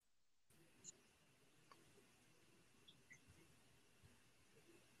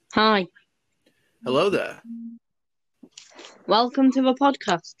Hi, Hello there. welcome to the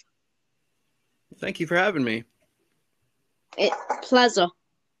podcast. Thank you for having me. It's pleasure.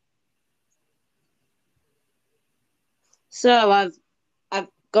 So I've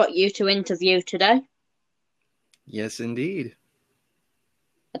got you to interview today. Yes, indeed.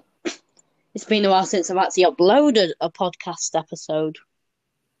 It's been a while since I've actually uploaded a podcast episode.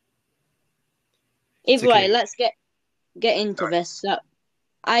 It's Either way, okay. let's get into this. So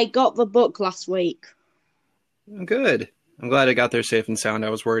I got the book last week. Good. I'm glad I got there safe and sound. I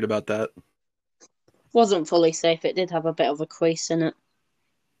was worried about that. Wasn't fully safe. It did have a bit of a crease in it.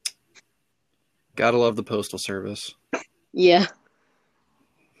 Gotta love the postal service. Yeah,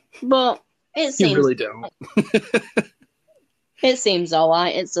 but it You seems really don't. it seems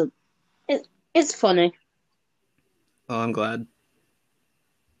alright. It's funny. Oh, I'm glad.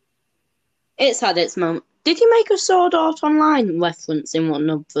 It's had its moment. Did you make a Sword Art Online reference in one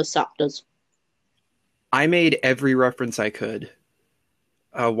of the chapters? I made every reference I could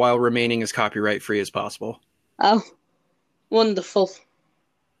while remaining as copyright free as possible. Oh, wonderful.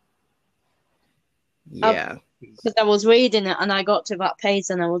 Yeah. Because I was reading it and I got to that page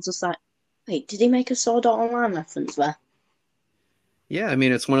and I was just like, wait, did he make a Sword Art Online reference there? Yeah, I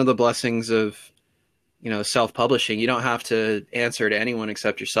mean, it's one of the blessings of, self-publishing. You don't have to answer to anyone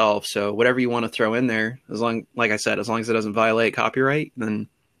except yourself. So whatever you want to throw in there, like I said, as long as it doesn't violate copyright, then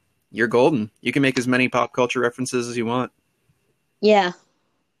you're golden. You can make as many pop culture references as you want. Yeah.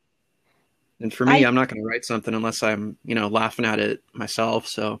 And for me, I I'm not going to write something unless I'm, laughing at it myself.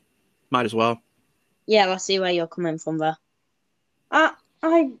 So might as well. yeah, I see where you're coming from there.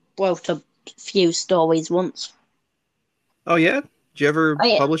 I wrote a few stories once. Oh, yeah? Did you ever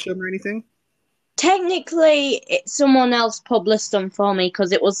I publish them or anything? technically someone else published them for me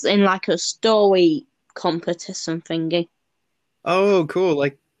because it was in like a story competition thingy. Oh, cool.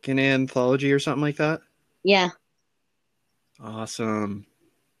 Like an anthology or something like that? Yeah, Awesome.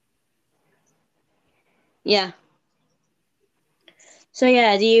 yeah. So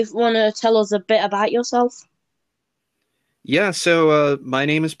yeah, do you want to tell us a bit about yourself? Yeah, so my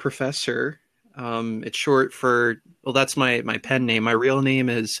name is Professor. It's short for, well, that's my pen name. My real name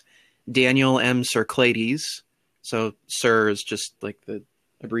is Daniel M. Sirclades. So Sir is just like the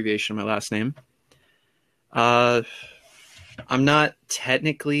abbreviation of my last name. Uh, I'm not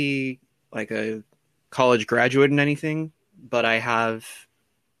technically like a college graduate in anything, but I have,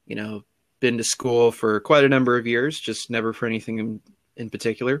 you know, been to school for quite a number of years, just never for anything in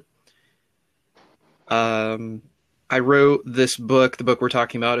particular. Um, I wrote this book, the book we're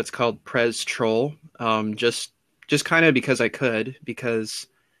talking about. It's called Prez Troll. Just kind of because I could, because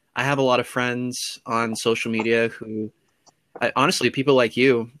I have a lot of friends on social media who, honestly, people like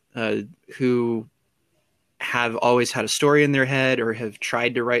you, who have always had a story in their head or have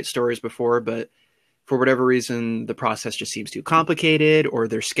tried to write stories before, but for whatever reason, the process just seems too complicated, or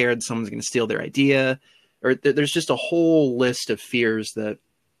they're scared someone's going to steal their idea, or there's just a whole list of fears that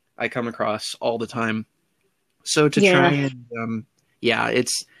I come across all the time. So to try Yeah, and yeah,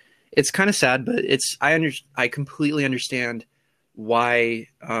 it's kind of sad, but I completely understand why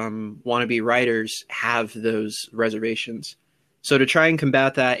wannabe writers have those reservations. So to try and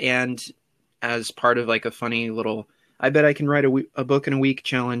combat that, and as part of like a funny little, I bet I can write a book in a week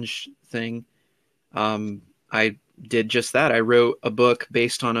challenge thing. I did just that. I wrote a book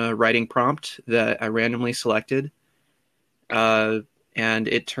based on a writing prompt that I randomly selected. Uh, and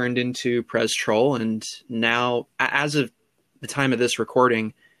it turned into Prez Troll. And now, as of the time of this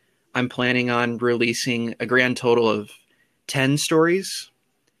recording, I'm planning on releasing a grand total of 10 stories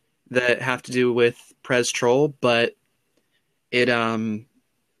that have to do with Prez Troll. But it,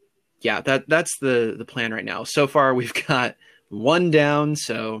 yeah, that's the plan right now. So far, we've got one down,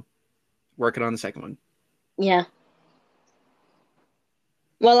 so working on the second one. yeah.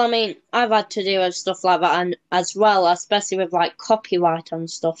 Well, I mean, I've had to do with stuff like that and as well, especially with like copyright and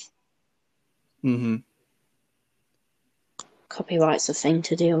stuff. Hmm. Copyright's a thing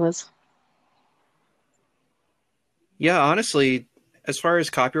to deal with. Yeah, honestly, as far as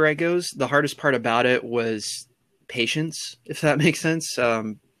copyright goes, the hardest part about it was patience, if that makes sense.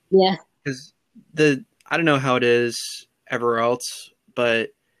 Yeah, Because I don't know how it is everywhere else, but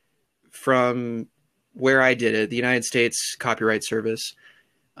from where I did it, the United States Copyright Service,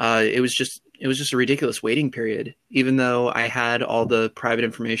 it was just a ridiculous waiting period. Even though I had all the private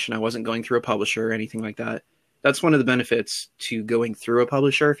information, I wasn't going through a publisher or anything like that. That's one of the benefits to going through a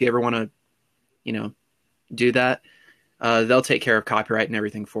publisher. If you ever want to, you know, do that, they'll take care of copyright and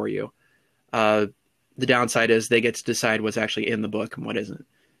everything for you. Uh, the downside is they get to decide what's actually in the book and what isn't.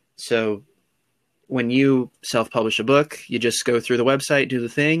 So when you self-publish a book, you just go through the website, do the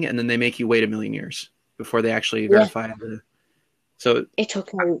thing, and then they make you wait a million years before they actually Yeah, verify the. So it took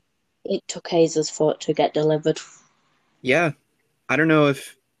it took ages for it to get delivered. yeah, I don't know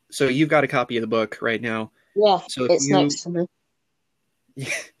if so. You've got a copy of the book right now. Yeah, So if it's you next to me.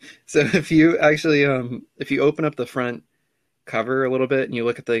 so if you actually if you open up the front cover a little bit and you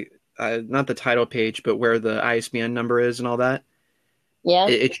look at the not the title page, but where the ISBN number is and all that, Yeah,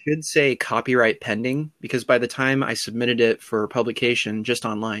 it should say copyright pending because by the time I submitted it for publication just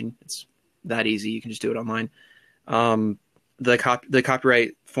online, it's that easy. You can just do it online. Um, the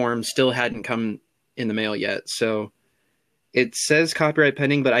copyright form still hadn't come in the mail yet, so it says copyright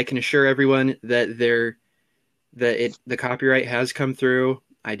pending. But I can assure everyone that the copyright has come through.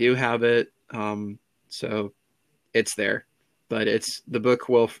 I do have it, so it's there. But it's the book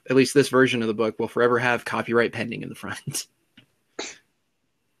will, at least this version of the book will forever have copyright pending in the front.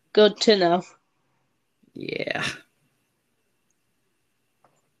 good to know. Yeah.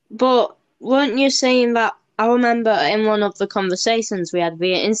 But weren't you saying that? I remember in one of the conversations we had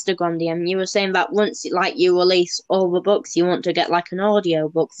via Instagram DM, you were saying that once like you release all the books, you want to get like an audio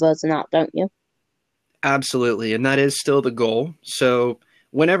book version out, don't you? Absolutely, and that is still the goal. So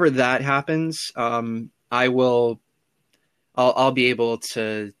whenever that happens, I will. I'll be able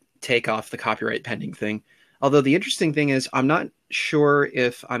to take off the copyright pending thing. Although the interesting thing is, I'm not sure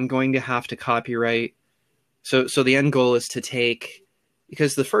if I'm going to have to copyright. So the end goal is to take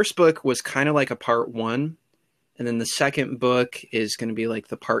because the first book was kind of like a part one, and then the second book is going to be like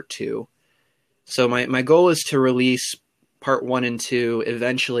the part two. So my goal is to release part one and two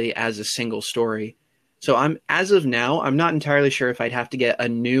eventually as a single story. So as of now, I'm not entirely sure if I'd have to get a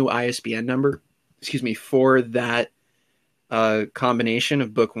new ISBN number, excuse me, for that combination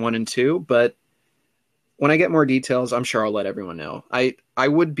of book one and two. But when I get more details, I'm sure I'll let everyone know. I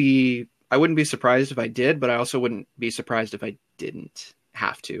wouldn't be surprised if I did, but I also wouldn't be surprised if I didn't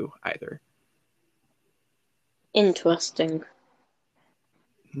have to either. Interesting.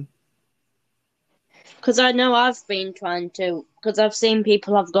 Mhm. Because I know I've been trying to, because I've seen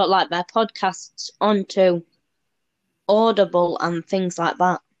people have got like their podcasts onto Audible and things like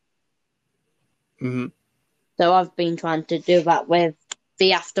that. Mhm. So I've been trying to do that with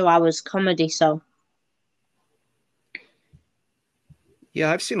the After Hours comedy. So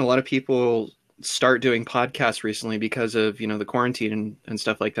Yeah, I've seen a lot of people start doing podcasts recently because of, the quarantine and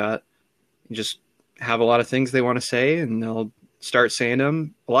stuff like that. You just have a lot of things they want to say and they'll start saying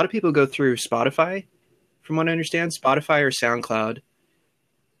them. A lot of people go through Spotify, from what I understand, Spotify or SoundCloud.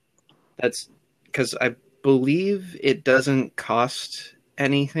 That's because I believe it doesn't cost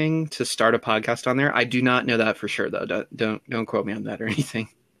anything to start a podcast on there. I do not know that for sure though. Don't quote me on that or anything.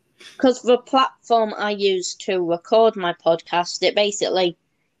 because the platform I use to record my podcast, it basically,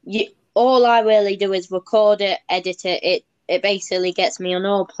 all I really do is record it, edit it. It basically gets me on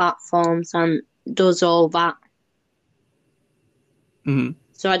all platforms and does all that. Mm-hmm.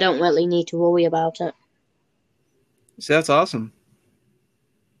 So I don't really need to worry about it. So that's awesome.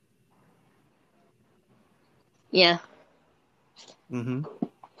 Yeah. Mm-hmm.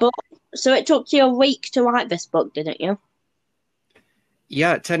 But so it took you a week to write this book, didn't you?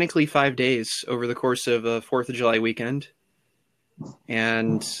 Yeah, technically 5 days over the course of a Fourth of July weekend,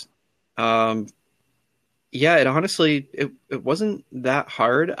 and um, yeah, it wasn't that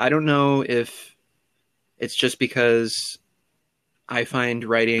hard. I don't know if it's just because I find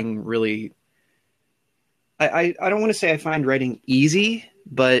writing really. I don't want to say I find writing easy,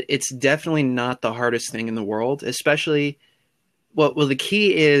 but it's definitely not the hardest thing in the world. Especially, well, the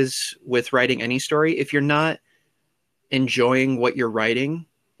key is with writing any story. If you're not enjoying what you're writing,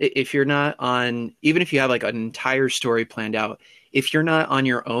 if you're not on, even if you have like an entire story planned out, if you're not on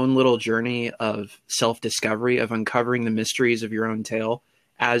your own little journey of self discovery, of uncovering the mysteries of your own tale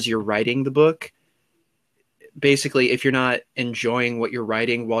as you're writing the book, basically, if you're not enjoying what you're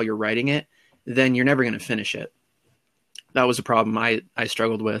writing while you're writing it, then you're never going to finish it. That was a problem I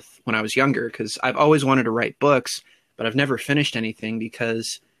struggled with when I was younger because I've always wanted to write books, but I've never finished anything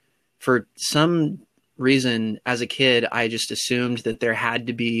because for some reason as a kid, I just assumed that there had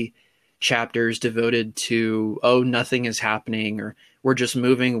to be chapters devoted to, oh, nothing is happening, or we're just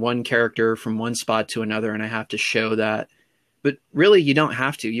moving one character from one spot to another, and I have to show that. But really, you don't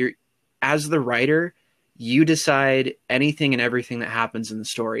have to. As the writer, you decide anything and everything that happens in the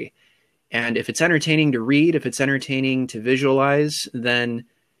story. And if it's entertaining to read, if it's entertaining to visualize, then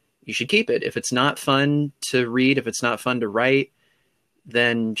you should keep it. If it's not fun to read, if it's not fun to write,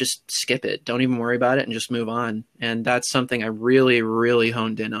 then just skip it. Don't even worry about it and just move on. And that's something I really, really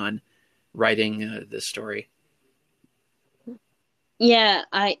honed in on writing this story. Yeah,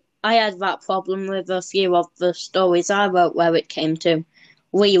 I had that problem with a few of the stories I wrote where it came to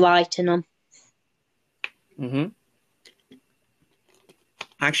rewriting them. Mm-hmm.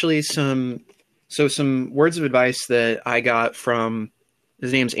 Actually, some words of advice that I got from,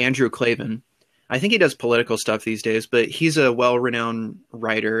 his name's Andrew Clavin. I think he does political stuff these days, but he's a well-renowned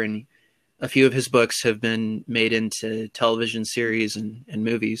writer, and a few of his books have been made into television series and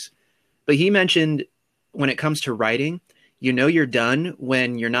movies. But he mentioned when it comes to writing, you know you're done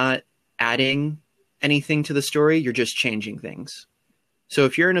when you're not adding anything to the story, you're just changing things. So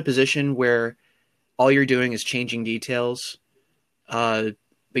if you're in a position where all you're doing is changing details, but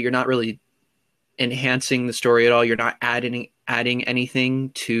you're not really enhancing the story at all, you're not adding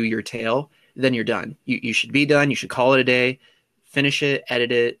anything to your tale, then you're done. You should be done. You should call it a day, finish it,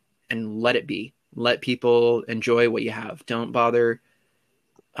 edit it, and let it be. Let people enjoy what you have. Don't bother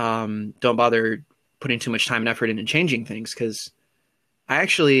putting too much time and effort into changing things. Because I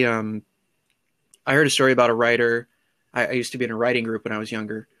actually I heard a story about a writer. I used to be in a writing group when I was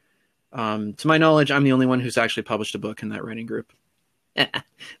younger. To my knowledge, I'm the only one who's actually published a book in that writing group. But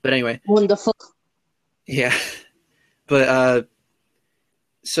anyway, Wonderful. yeah. But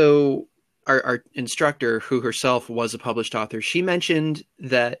so our instructor, who herself was a published author, she mentioned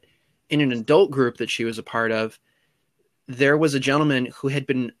that in an adult group that she was a part of, there was a gentleman who had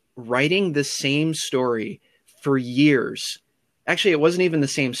been writing the same story for years. Actually, it wasn't even the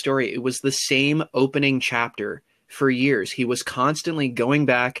same story. It was the same opening chapter for years. He was constantly going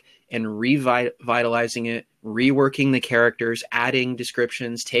back and revitalizing it, reworking the characters, adding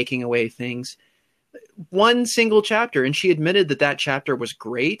descriptions, taking away things. One single chapter, and she admitted that that chapter was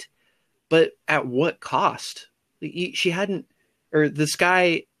great, but at what cost? She hadn't, or this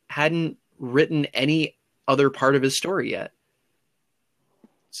guy hadn't written any other part of his story yet.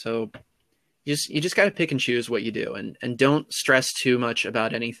 So you just got to pick and choose what you do, and don't stress too much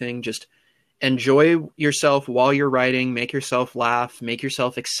about anything. Just enjoy yourself while you're writing, make yourself laugh, make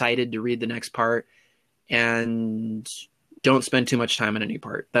yourself excited to read the next part, and don't spend too much time on any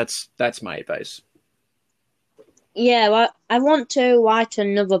part. That's my advice. Yeah, well, I want to write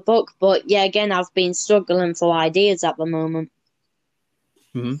another book, but yeah, again, I've been struggling for ideas at the moment.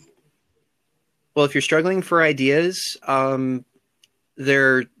 Mm-hmm. Well, if you're struggling for ideas,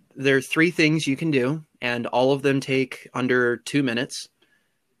 there are three things you can do, and all of them take under 2 minutes.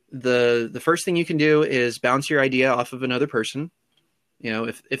 The first thing you can do is bounce your idea off of another person. You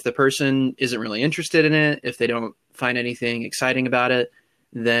know, if the person isn't really interested in it, if they don't find anything exciting about it,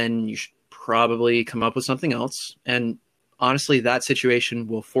 then you should probably come up with something else. And honestly, that situation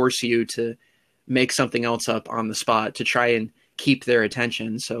will force you to make something else up on the spot to try and keep their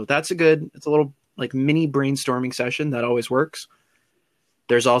attention. So it's a little like mini brainstorming session that always works.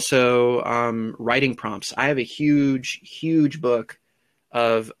 There's also writing prompts. I have a huge book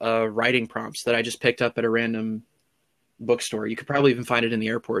of writing prompts that I just picked up at a random bookstore. You could probably even find it in the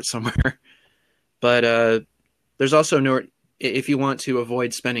airport somewhere. But there's also if you want to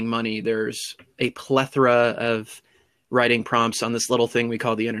avoid spending money, there's a plethora of writing prompts on this little thing we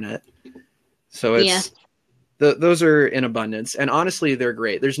call the internet. So those are in abundance, and honestly, they're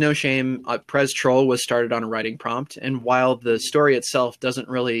great. There's no shame. Prez Troll was started on a writing prompt, and while the story itself doesn't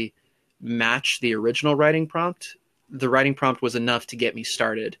really match the original writing prompt, the writing prompt was enough to get me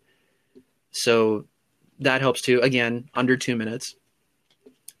started. So that helps too. Again, under 2 minutes.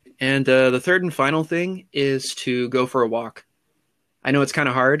 And the third and final thing is to go for a walk. I know it's kind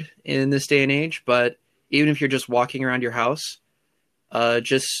of hard in this day and age, but even if you're just walking around your house,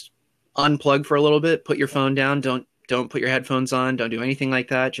 just unplug for a little bit, put your phone down, don't put your headphones on, don't do anything like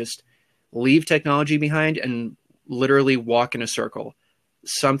that. Just leave technology behind and literally walk in a circle.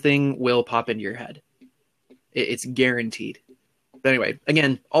 Something will pop into your head. It's guaranteed. But anyway,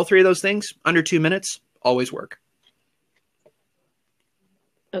 again, all three of those things, under 2 minutes, always work.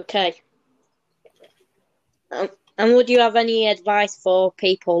 Okay. And would you have any advice for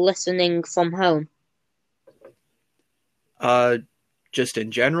people listening from home? Just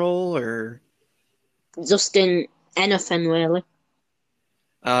in general, or Just in anything, really.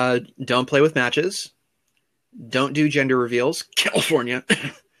 don't play with matches. Don't do gender reveals. California.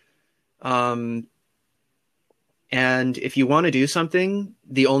 And if you want to do something,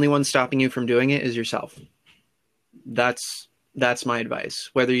 the only one stopping you from doing it is yourself. That's my advice.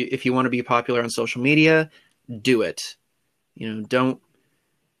 If you want to be popular on social media, do it. You know, don't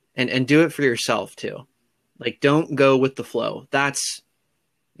and do it for yourself too. Like, don't go with the flow. That's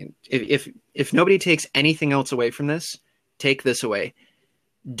if nobody takes anything else away from this, take this away.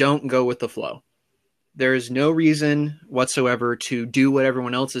 Don't go with the flow. There is no reason whatsoever to do what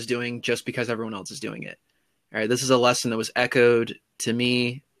everyone else is doing just because everyone else is doing it. All right, this is a lesson that was echoed to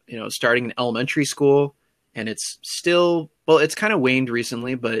me starting in elementary school, and it's still, well, it's kind of waned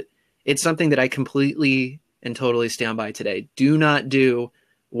recently, but it's something that I completely and totally stand by today. Do not do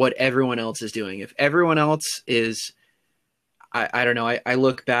what everyone else is doing. If everyone else is, I don't know, I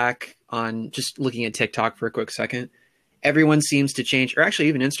look back on just looking at TikTok for a quick second. Everyone seems to change, or actually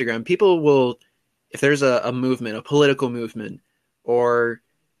even Instagram. People will, if there's a movement, a political movement, or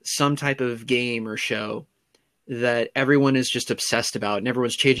some type of game or show that everyone is just obsessed about and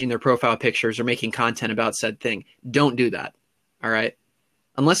everyone's changing their profile pictures or making content about said thing, don't do that. All right.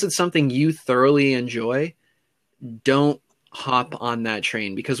 Unless it's something you thoroughly enjoy, don't hop on that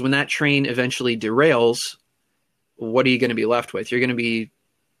train, because when that train eventually derails, what are you going to be left with? You're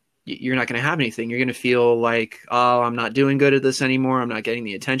not going to have anything. You're going to feel like, oh, I'm not doing good at this anymore. I'm not getting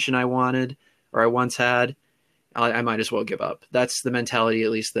the attention I wanted or I once had. I might as well give up. That's the mentality,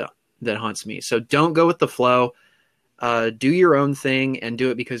 at least that haunts me. So don't go with the flow. Do your own thing and do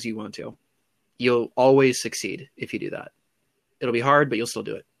it because you want to. You'll always succeed if you do that. It'll be hard, but you'll still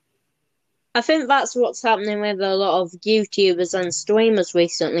do it. I think that's what's happening with a lot of YouTubers and streamers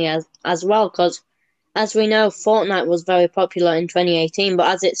recently as well, because as we know, Fortnite was very popular in 2018, but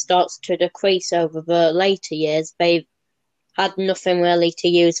as it starts to decrease over the later years, they've had nothing really to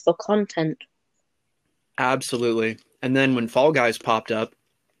use for content. Absolutely. And then when Fall Guys popped up,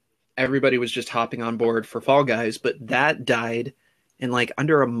 everybody was just hopping on board for Fall Guys, but that died in like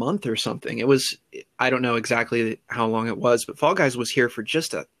under a month or something. It was, I don't know exactly how long it was, but Fall Guys was here for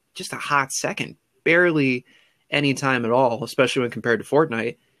just a hot second, barely any time at all, especially when compared to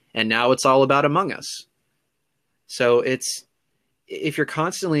Fortnite. And now it's all about Among Us. So if you're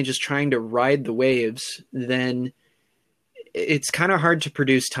constantly just trying to ride the waves, then it's kind of hard to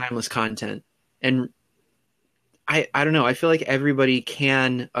produce timeless content. And I don't know. I feel like everybody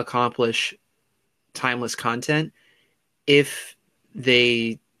can accomplish timeless content if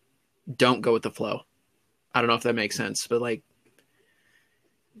they don't go with the flow. I don't know if that makes sense, but like,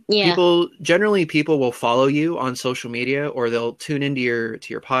 yeah, people will follow you on social media, or they'll tune into your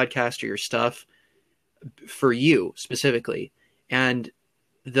podcast or your stuff for you specifically, and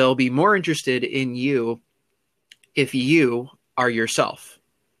they'll be more interested in you if you are yourself.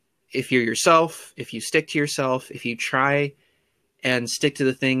 If you're yourself, if you stick to yourself, if you try and stick to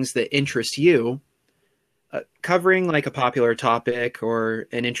the things that interest you, covering like a popular topic or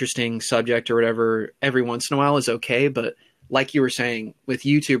an interesting subject or whatever every once in a while is okay. But like you were saying, with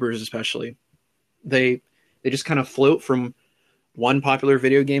YouTubers especially, they just kind of float from one popular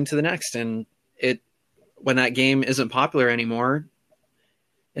video game to the next. And when that game isn't popular anymore,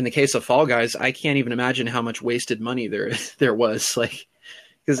 in the case of Fall Guys, I can't even imagine how much wasted money there was. Like,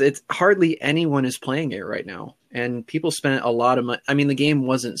 because it's hardly anyone is playing it right now. And people spent a lot of money. I mean, the game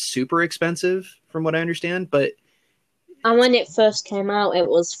wasn't super expensive from what I understand, but... And when it first came out, it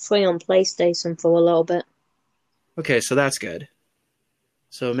was free on PlayStation for a little bit. Okay, so that's good.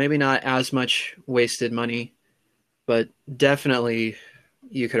 So maybe not as much wasted money, but definitely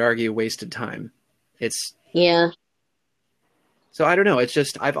you could argue wasted time. Yeah. So I don't know. It's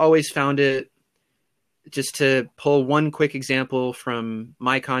just, I've always found it, just to pull one quick example from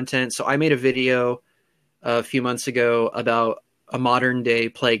my content. So I made a video a few months ago about a modern day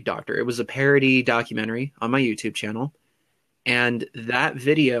plague doctor. It was a parody documentary on my YouTube channel. And that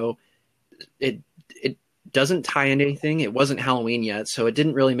video, it doesn't tie into anything. It wasn't Halloween yet, so it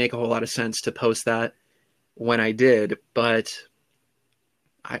didn't really make a whole lot of sense to post that when I did. But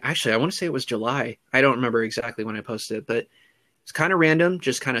I want to say it was July. I don't remember exactly when I posted it, but it's kind of random.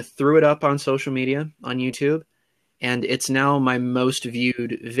 Just kind of threw it up on social media, on YouTube, and it's now my most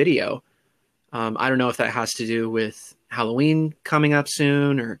viewed video. I don't know if that has to do with Halloween coming up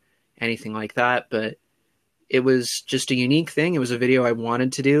soon or anything like that, but it was just a unique thing. It was a video I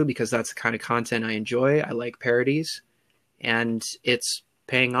wanted to do because that's the kind of content I enjoy. I like parodies, and it's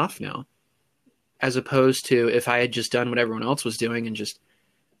paying off now. As opposed to if I had just done what everyone else was doing and just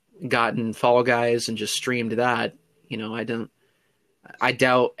gotten Fall Guys and just streamed that, I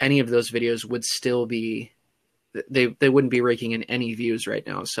doubt any of those videos would still be, they wouldn't be raking in any views right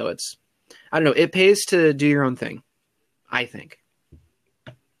now. So I don't know. It pays to do your own thing, I think.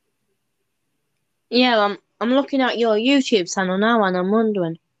 Yeah, I'm looking at your YouTube channel now and I'm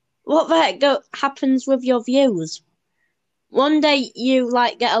wondering, what the heck happens with your views? One day you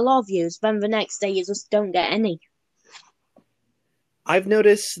get a lot of views, then the next day you just don't get any. I've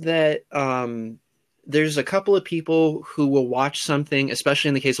noticed that there's a couple of people who will watch something, especially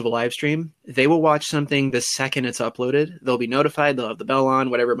in the case of a live stream. They will watch something the second it's uploaded. They'll be notified. They'll have the bell on,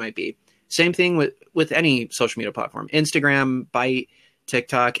 whatever it might be. Same thing with any social media platform, Instagram, Byte,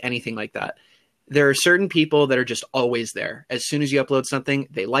 TikTok, anything like that. there are certain people that are just always there. As soon as you upload something,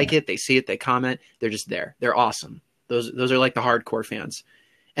 they like it, they see it, they comment, they're just there. They're awesome. Those are like the hardcore fans.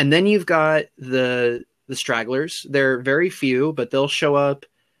 And then you've got the stragglers. They're very few, but they'll show up,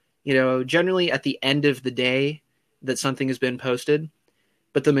 generally at the end of the day that something has been posted.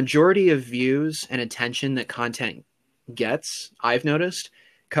 But the majority of views and attention that content gets, I've noticed,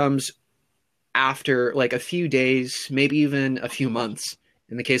 comes after like a few days, maybe even a few months.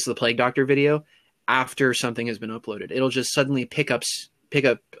 In the case of the Plague Doctor video, after something has been uploaded, it'll just suddenly pick up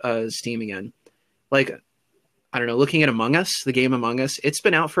Steam again. Like, I don't know, looking at Among Us, the game Among Us, it's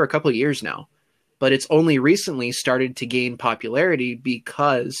been out for a couple of years now, but it's only recently started to gain popularity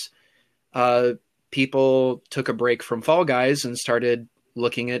because people took a break from Fall Guys and started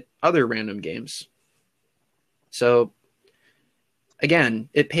looking at other random games. So again,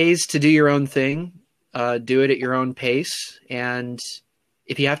 it pays to do your own thing, do it at your own pace. And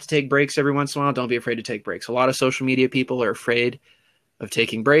if you have to take breaks every once in a while, don't be afraid to take breaks. A lot of social media people are afraid of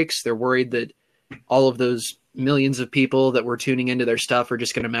taking breaks. They're worried that all of those millions of people that were tuning into their stuff are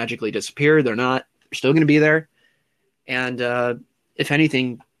just going to magically disappear. They're not. They're still going to be there. And if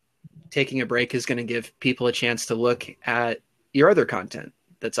anything, taking a break is going to give people a chance to look at your other content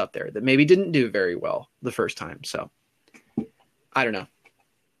that's up there that maybe didn't do very well the first time. So I don't know.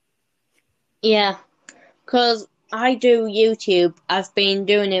 Yeah, because I do YouTube. I've been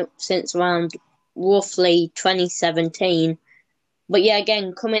doing it since around roughly 2017. But yeah,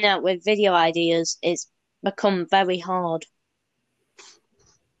 again, coming out with video ideas, it's become very hard.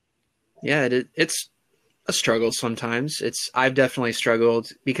 Yeah, it's a struggle sometimes. I've definitely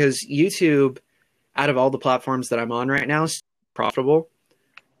struggled because YouTube, out of all the platforms that I'm on right now, is profitable.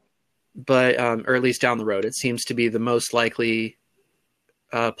 But or at least down the road, it seems to be the most likely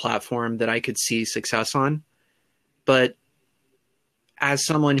platform that I could see success on. But as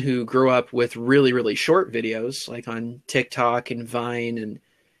someone who grew up with really, really short videos, like on TikTok and Vine and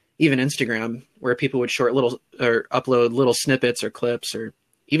even Instagram, where people would upload little snippets or clips or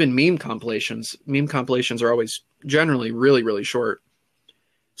even meme compilations. Meme compilations are always generally really, really short.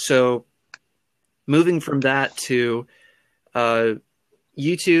 So moving from that to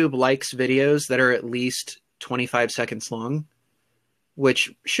YouTube likes videos that are at least 25 seconds long,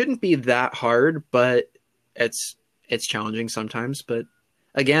 which shouldn't be that hard, but it's challenging sometimes. But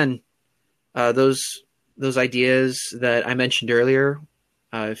again, those ideas that I mentioned earlier,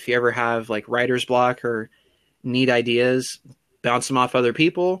 if you ever have like writer's block or need ideas, bounce them off other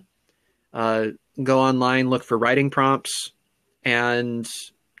people, go online, look for writing prompts, and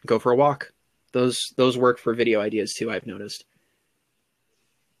go for a walk. Those work for video ideas too, I've noticed.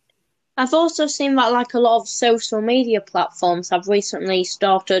 I've also seen that like a lot of social media platforms have recently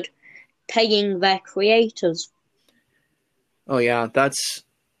started paying their creators. Oh yeah, that's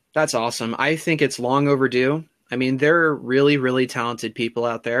awesome. I think it's long overdue. I mean, there are really, really talented people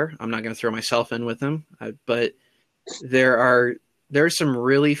out there. I'm not going to throw myself in with them, but there are some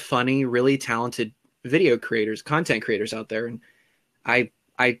really funny, really talented video creators, content creators out there, and I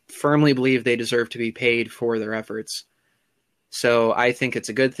firmly believe they deserve to be paid for their efforts. So I think it's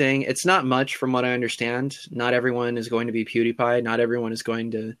a good thing. It's not much from what I understand. Not everyone is going to be PewDiePie. Not everyone is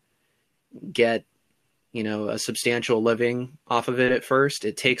going to get, a substantial living off of it at first.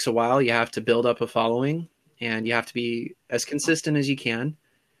 It takes a while. You have to build up a following and you have to be as consistent as you can.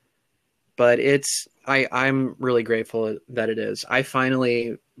 But I'm really grateful that it is. I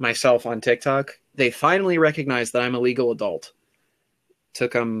finally, myself on TikTok, they finally recognized that I'm a legal adult.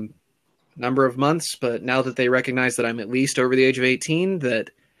 Took them number of months, but now that they recognize that I'm at least over the age of 18, that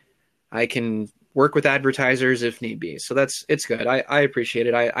I can work with advertisers if need be. So it's good. I appreciate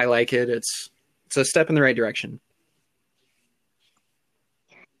it. I like it. It's a step in the right direction.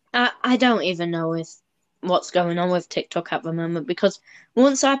 I don't even know what's going on with TikTok at the moment, because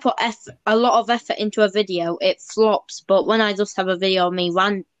once I put a lot of effort into a video, it flops. But when I just have a video of me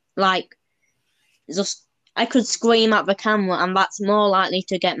I could scream at the camera, and that's more likely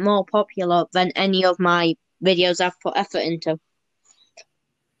to get more popular than any of my videos I've put effort into.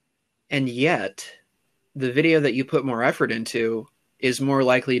 And yet, the video that you put more effort into is more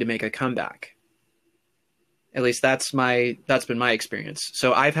likely to make a comeback. At least that's been my experience.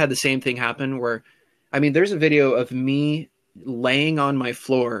 So I've had the same thing happen where, I mean, there's a video of me laying on my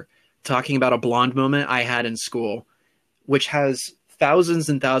floor talking about a blonde moment I had in school, which has thousands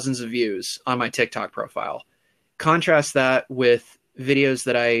and thousands of views on my TikTok profile. Contrast that with videos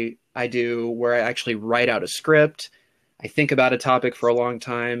that I do where I actually write out a script. I think about a topic for a long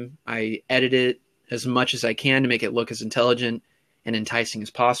time. I edit it as much as I can to make it look as intelligent and enticing as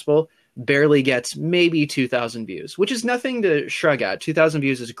possible. Barely gets maybe 2,000 views, which is nothing to shrug at. 2,000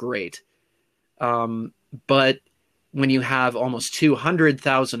 views is great. But when you have almost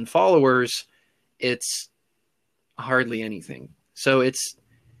 200,000 followers, it's hardly anything. So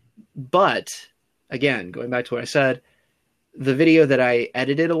but again, going back to what I said, the video that I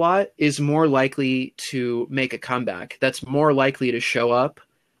edited a lot is more likely to make a comeback. That's more likely to show up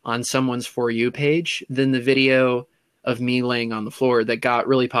on someone's For You page than the video of me laying on the floor that got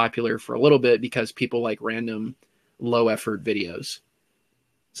really popular for a little bit because people like random low effort videos.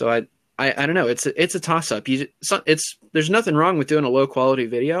 So I don't know. It's a toss up. There's nothing wrong with doing a low quality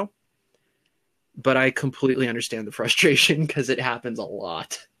video, but I completely understand the frustration because it happens a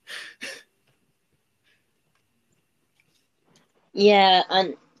lot. Yeah,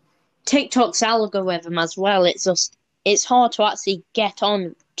 and TikTok's algorithm as well. It's hard to actually get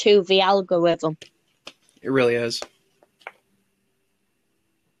on to the algorithm. It really is.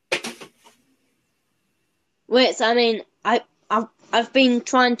 Which I mean, I've been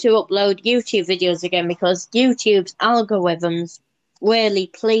trying to upload YouTube videos again because YouTube's algorithm's really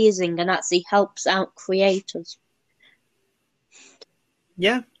pleasing and actually helps out creators.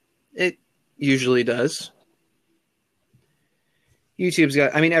 Yeah, it usually does.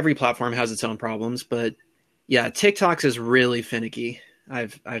 Every platform has its own problems, but yeah, TikTok's is really finicky.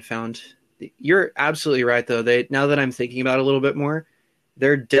 I've found. You're absolutely right, though. Now that I'm thinking about it a little bit more,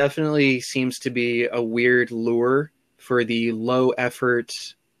 there definitely seems to be a weird lure for the low effort.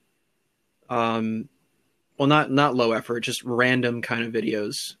 Well, not low effort, just random kind of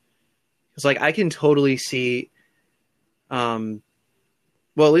videos. It's like I can totally see. Well,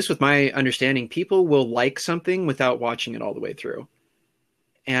 at least with my understanding, people will like something without watching it all the way through.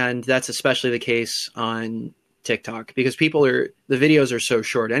 And that's especially the case on TikTok because the videos are so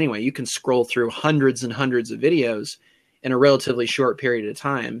short anyway. You can scroll through hundreds and hundreds of videos in a relatively short period of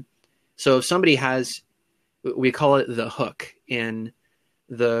time. So if somebody we call it the hook in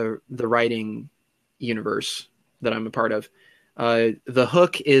the writing universe that I'm a part of. The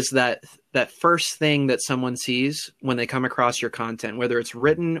hook is that first thing that someone sees when they come across your content, whether it's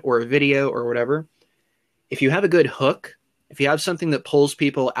written or a video or whatever. If you have a good hook, if you have something that pulls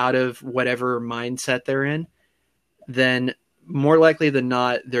people out of whatever mindset they're in, then more likely than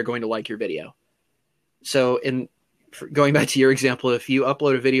not, they're going to like your video. So going back to your example, if you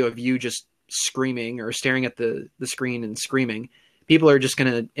upload a video of you just screaming or staring at the screen and screaming, people are just going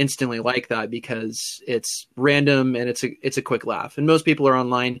to instantly like that because it's random and it's a quick laugh. And most people are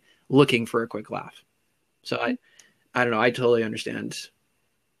online looking for a quick laugh. So I don't know. I totally understand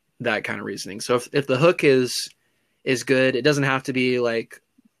that kind of reasoning. So if the hook is good, it doesn't have to be like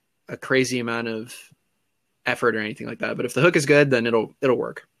a crazy amount of effort or anything like that. But if the hook is good, then it'll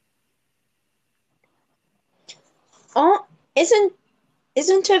work. Oh, isn't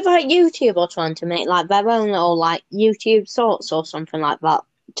it like YouTube are trying to make like their own little like YouTube Shorts or something like that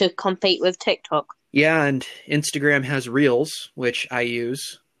to compete with TikTok? Yeah, and Instagram has Reels, which I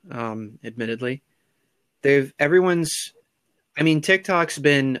use, admittedly. TikTok's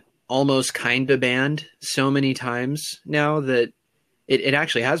been almost kind of banned so many times now that it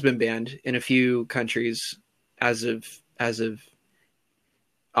actually has been banned in a few countries as of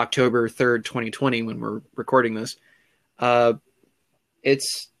October 3rd, 2020, when we're recording this.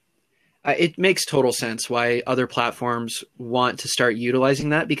 It makes total sense why other platforms want to start utilizing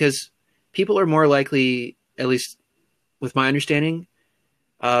that because people are more likely, at least with my understanding,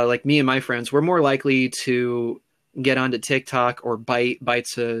 like me and my friends, we're more likely to get onto TikTok or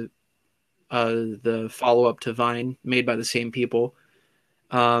Byte's the follow-up to Vine made by the same people.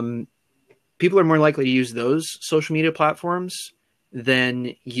 People are more likely to use those social media platforms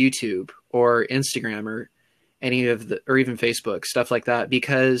than YouTube or Instagram or or even Facebook, stuff like that,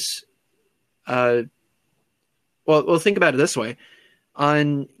 because, well, think about it this way.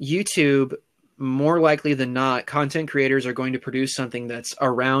 On YouTube, more likely than not, content creators are going to produce something that's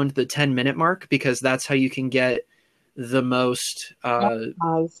around the 10-minute mark because that's how you can get the most,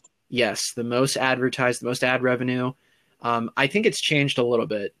 yes, the most advertised, the most ad revenue. I think it's changed a little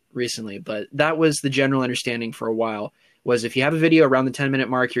bit recently, but that was the general understanding for a while, was if you have a video around the 10-minute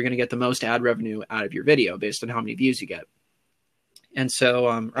mark, you're going to get the most ad revenue out of your video based on how many views you get. And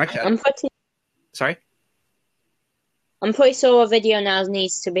so, sorry? I'm pretty sure a video now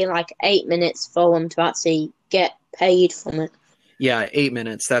needs to be like 8 minutes for them to actually get paid from it. Yeah, 8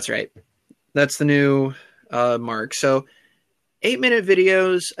 minutes. That's right. That's the new mark. So 8-minute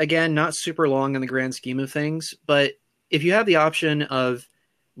videos, again, not super long in the grand scheme of things, but if you have the option of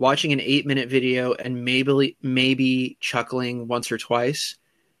watching an 8-minute video and maybe chuckling once or twice,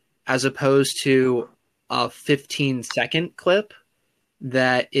 as opposed to a 15-second clip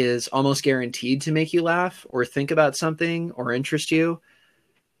that is almost guaranteed to make you laugh or think about something or interest you,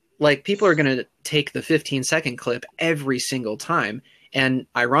 like people are going to take the 15-second clip every single time. And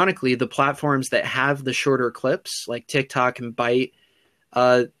ironically, the platforms that have the shorter clips, like TikTok and Byte,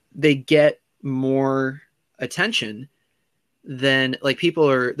 they get more attention than like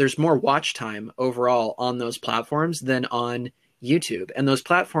there's more watch time overall on those platforms than on YouTube. And those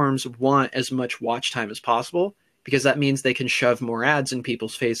platforms want as much watch time as possible because that means they can shove more ads in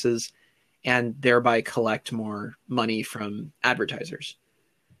people's faces and thereby collect more money from advertisers.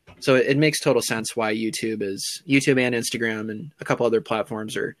 So it makes total sense why YouTube and Instagram and a couple other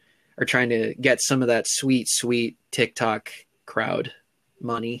platforms are trying to get some of that sweet TikTok crowd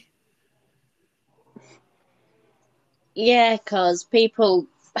money. Yeah, because people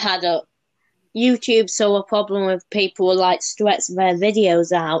had YouTube saw a problem with people would like stretch their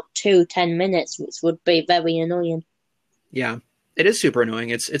videos out to 10 minutes, which would be very annoying. Yeah, it is super annoying.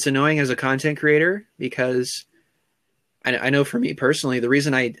 It's annoying as a content creator because I know for me personally, the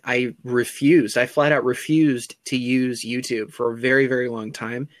reason I flat out refused to use YouTube for a very, very long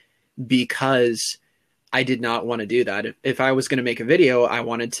time because I did not want to do that. If I was going to make a video, I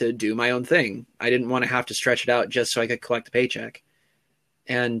wanted to do my own thing. I didn't want to have to stretch it out just so I could collect a paycheck.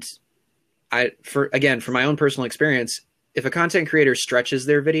 And for my own personal experience, if a content creator stretches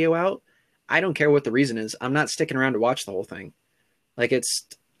their video out, I don't care what the reason is. I'm not sticking around to watch the whole thing. Like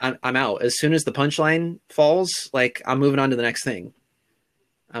I'm out. As soon as the punchline falls, like I'm moving on to the next thing.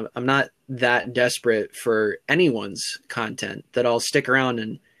 I'm not that desperate for anyone's content that I'll stick around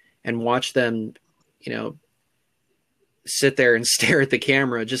and watch them, sit there and stare at the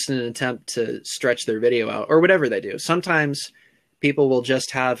camera just in an attempt to stretch their video out or whatever they do. Sometimes people will just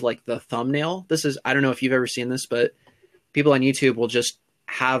have like the thumbnail. I don't know if you've ever seen this, but people on YouTube will just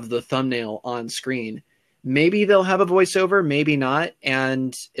have the thumbnail on screen. Maybe they'll have a voiceover, maybe not.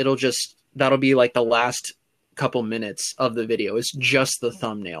 And that'll be like the last couple minutes of the video. It's just the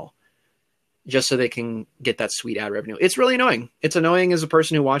thumbnail, just so they can get that sweet ad revenue. It's really annoying. It's annoying as a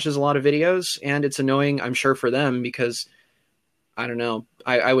person who watches a lot of videos, and it's annoying, I'm sure, for them because, I don't know,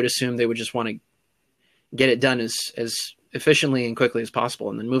 I would assume they would just want to get it done as efficiently and quickly as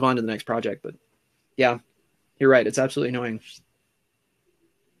possible and then move on to the next project. But yeah, you're right. It's absolutely annoying.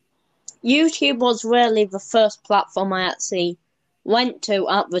 YouTube was really the first platform I actually went to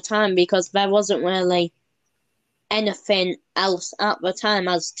at the time because there wasn't really anything else at the time,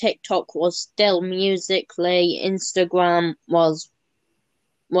 as TikTok was still Musical.ly, Instagram was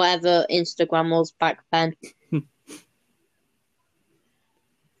whatever Instagram was back then.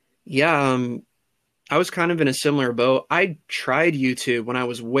 Yeah, I was kind of in a similar boat. I tried YouTube when I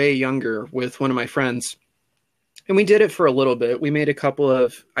was way younger with one of my friends, and we did it for a little bit. We made a couple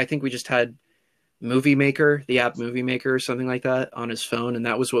of, I think we just had Movie Maker, the app Movie Maker or something like that on his phone, and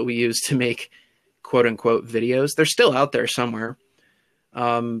that was what we used to make quote unquote videos. They're still out there somewhere.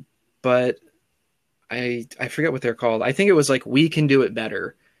 But I forget what they're called. I think it was like We Can Do It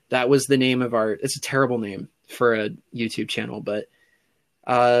Better. That was the name of it's a terrible name for a YouTube channel, but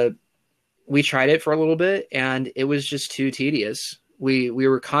we tried it for a little bit and it was just too tedious. We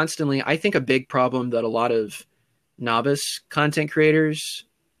were constantly, I think a big problem that a lot of novice content creators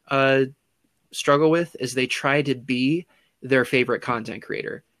struggle with is they try to be their favorite content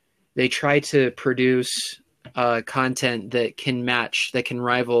creator. They try to produce content that can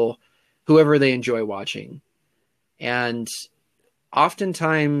rival whoever they enjoy watching. And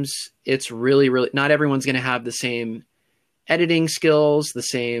oftentimes it's really, really, not everyone's going to have the same editing skills, the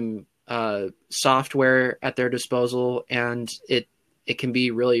same software at their disposal. And it can be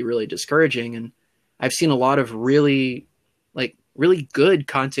really, really discouraging. And I've seen a lot of really good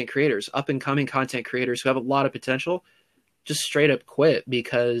content creators, up and coming content creators who have a lot of potential, just straight up quit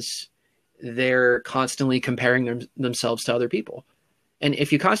because they're constantly comparing themselves to other people. And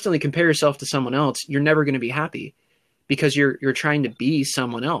if you constantly compare yourself to someone else, you're never going to be happy because you're trying to be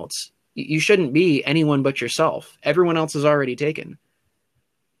someone else. You shouldn't be anyone but yourself. Everyone else is already taken.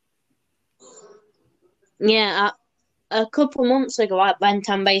 Yeah, a couple months ago I went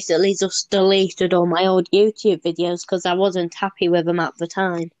and basically just deleted all my old YouTube videos because I wasn't happy with them at the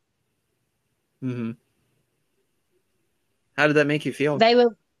time. Mm-hmm. How did that make you feel?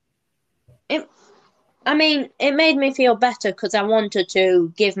 It made me feel better because I wanted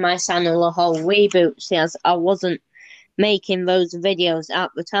to give my channel a whole reboot, as I wasn't making those videos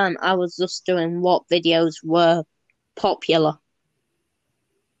at the time. I was just doing what videos were popular.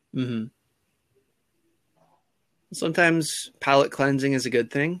 Mm-hmm. Sometimes palate cleansing is a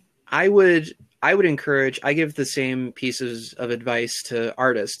good thing. I would encourage, I give the same pieces of advice to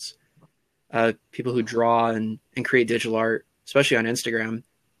artists, people who draw and create digital art, especially on Instagram.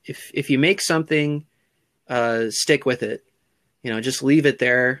 If you make something, stick with it. Just leave it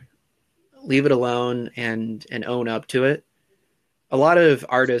there. leave it alone and own up to it. A lot of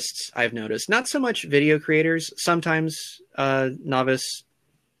artists I've noticed, not so much video creators, sometimes novice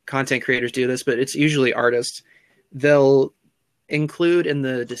content creators do this, but it's usually artists. They'll include in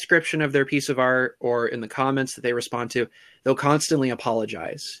the description of their piece of art or in the comments that they respond to, they'll constantly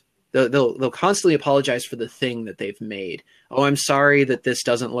apologize. They'll constantly apologize for the thing that they've made. Oh, I'm sorry that this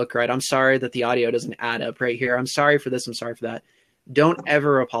doesn't look right. I'm sorry that the audio doesn't add up right here. I'm sorry for this. I'm sorry for that. Don't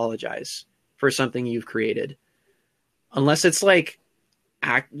ever apologize for something you've created unless it's like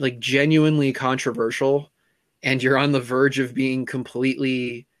genuinely controversial and you're on the verge of being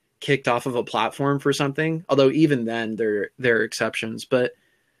completely kicked off of a platform for something. Although even then there are exceptions, but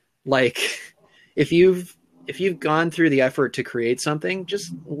like if you've gone through the effort to create something,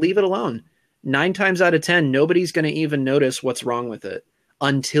 just leave it alone. 9 times out of 10, nobody's going to even notice what's wrong with it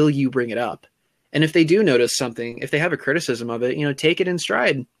until you bring it up. And if they do notice something, if they have a criticism of it, take it in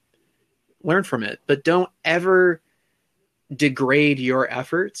stride, learn from it, but don't ever degrade your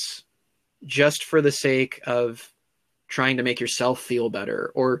efforts just for the sake of trying to make yourself feel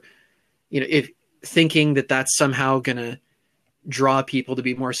better, or if thinking that that's somehow going to draw people to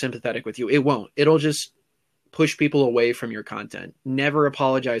be more sympathetic with you. It won't. It'll just push people away from your content. Never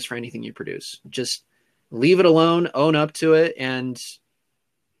apologize for anything you produce. Just leave it alone, own up to it, and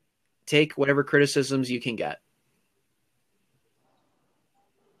take whatever criticisms you can get.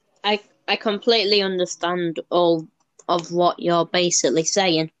 I completely understand all of what you're basically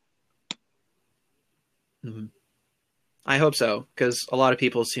saying. Mm-hmm. I hope so, because a lot of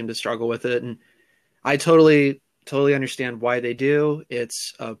people seem to struggle with it, and I totally understand why they do.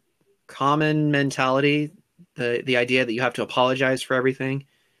 It's a common mentality, the idea that you have to apologize for everything.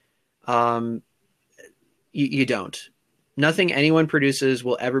 You don't. Nothing anyone produces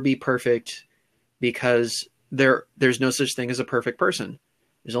will ever be perfect, because there's no such thing as a perfect person.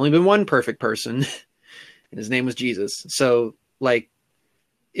 There's only been one perfect person, and his name was Jesus. So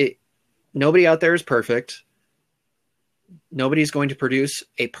nobody out there is perfect. Nobody's going to produce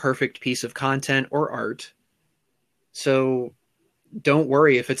a perfect piece of content or art. So don't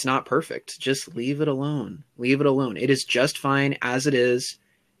worry if it's not perfect. Just leave it alone. Leave it alone. It is just fine as it is.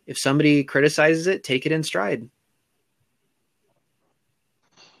 If somebody criticizes it, take it in stride.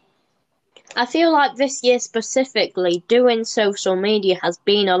 I feel like this year specifically, doing social media has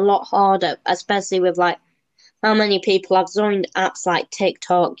been a lot harder, especially with how many people have joined apps like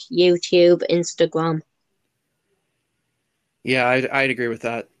TikTok, YouTube, Instagram. Yeah, I'd agree with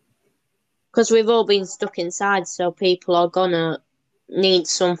that. Because we've all been stuck inside, so people are gonna need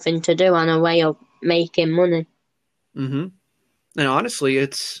something to do and a way of making money. Mm-hmm. And honestly,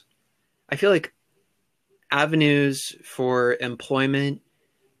 I feel like avenues for employment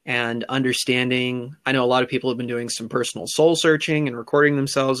and understanding. I know a lot of people have been doing some personal soul searching and recording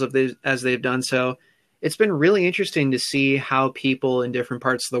themselves as they've done so. It's been really interesting to see how people in different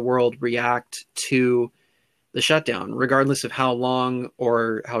parts of the world react to the shutdown, regardless of how long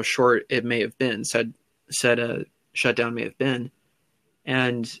or how short it may have been, said a shutdown may have been.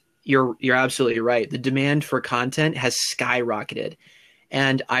 And you're absolutely right. The demand for content has skyrocketed.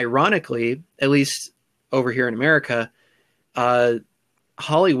 And ironically, at least over here in America,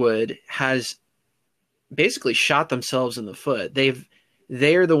 Hollywood has basically shot themselves in the foot.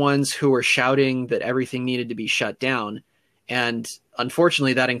 They're the ones who were shouting that everything needed to be shut down. And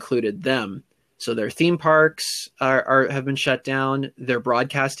unfortunately, that included them. So their theme parks have been shut down. Their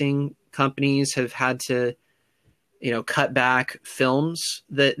broadcasting companies have had to, cut back films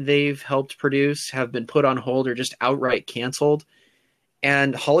that they've helped produce, have been put on hold or just outright canceled.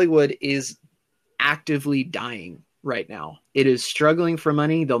 And Hollywood is actively dying right now. It is struggling for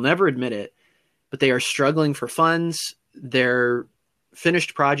money. They'll never admit it, but they are struggling for funds. Their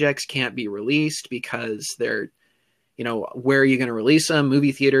finished projects can't be released because they're, where are you going to release them?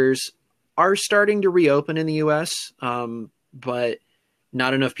 Movie theaters are starting to reopen in the US, but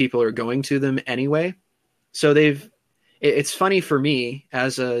not enough people are going to them anyway. So it's funny for me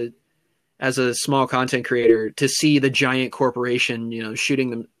as a small content creator to see the giant corporation, shooting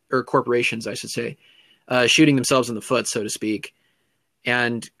them, or corporations, I should say, shooting themselves in the foot, so to speak,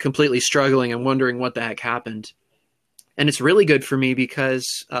 and completely struggling and wondering what the heck happened. And it's really good for me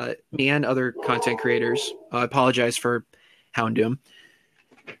because me and other content creators, I apologize for hounding them,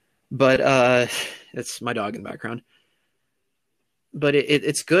 but it's my dog in the background. But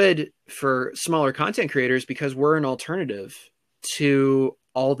it's good for smaller content creators because we're an alternative to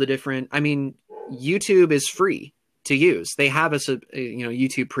all the different. I mean, YouTube is free to use. They have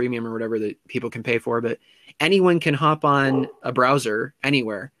YouTube Premium or whatever that people can pay for, but anyone can hop on a browser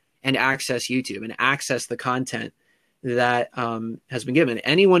anywhere and access YouTube and access the content that has been given.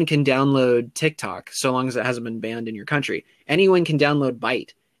 Anyone can download TikTok so long as it hasn't been banned in your country. Anyone can download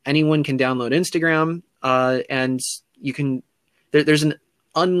Byte. Anyone can download Instagram, and you can. There's an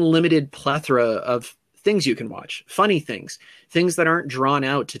unlimited plethora of things you can watch. Funny things, things that aren't drawn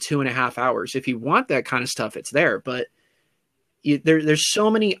out to 2.5 hours. If you want that kind of stuff, it's there. But there's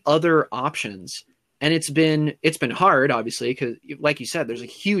so many other options, and it's been hard, obviously, because like you said, there's a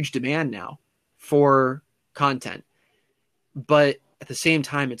huge demand now for content. But at the same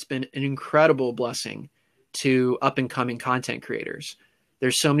time, it's been an incredible blessing to up and coming content creators.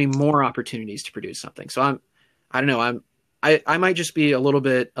 There's so many more opportunities to produce something. So I don't know, I might just be a little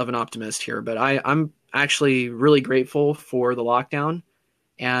bit of an optimist here, but I'm actually really grateful for the lockdown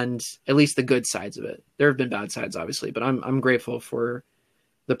and at least the good sides of it. There have been bad sides, obviously, but I'm grateful for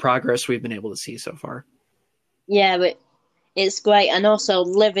the progress we've been able to see so far. Yeah, but it's great. And also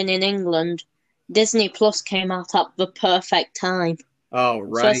living in England, Disney Plus came out at the perfect time. Oh, So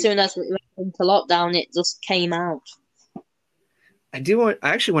as right. soon as we went into lockdown, it just came out. I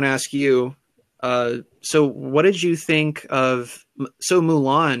actually want to ask you, so what did you think of, so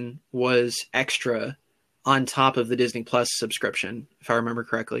Mulan was extra on top of the Disney Plus subscription, if I remember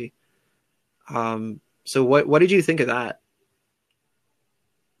correctly. So what did you think of that?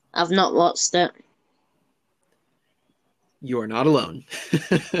 I've not watched it. You are not alone.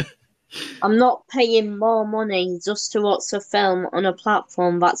 I'm not paying more money just to watch a film on a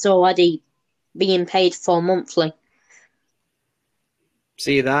platform that's already being paid for monthly.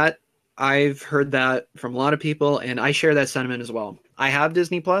 See that? I've heard that from a lot of people, and I share that sentiment as well. I have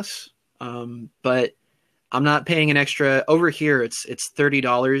Disney Plus, but I'm not paying an extra. Over here, it's $30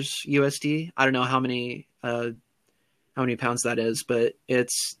 USD. I don't know how many pounds that is, but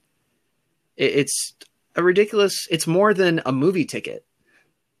it's a ridiculous. It's more than a movie ticket.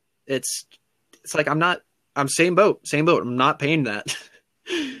 It's like I'm same boat. I'm not paying that.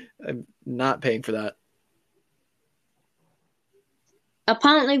 I'm not paying for that.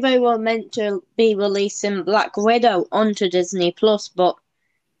 Apparently, they were meant to be releasing Black Widow onto Disney Plus, but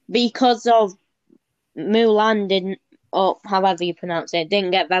because of Mulan didn't, or however you pronounce it,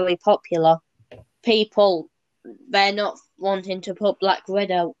 didn't get very popular, people they're not wanting to put Black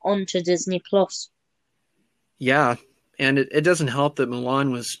Widow onto Disney Plus. Yeah, and it doesn't help that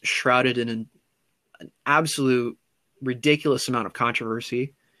Mulan was shrouded in an absolute ridiculous amount of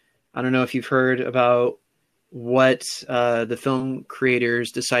controversy. I don't know if you've heard about what the film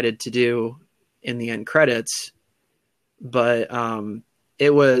creators decided to do in the end credits, but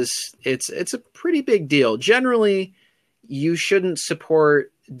it's a pretty big deal. Generally, you shouldn't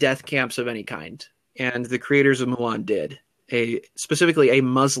support death camps of any kind, and the creators of Mulan did specifically a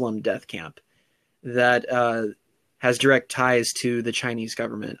Muslim death camp that has direct ties to the Chinese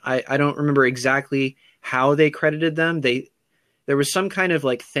government. I don't remember exactly how they credited them. There was some kind of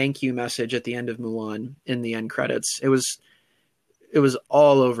like thank you message at the end of Mulan in the end credits. It was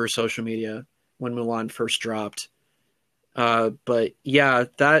all over social media when Mulan first dropped. But yeah,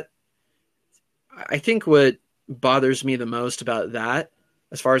 that I think what bothers me the most about that,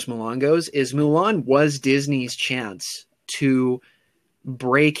 as far as Mulan goes, is Mulan was Disney's chance to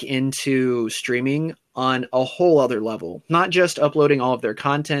break into streaming on a whole other level, not just uploading all of their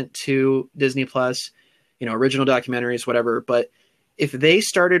content to Disney Plus, original documentaries, whatever. But if they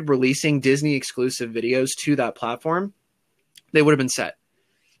started releasing Disney exclusive videos to that platform, they would have been set.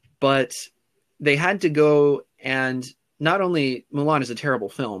 But they had to go, and not only Mulan is a terrible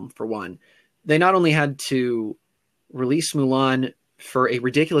film, for one, they not only had to release Mulan for a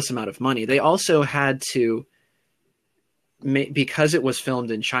ridiculous amount of money, they also had to, because it was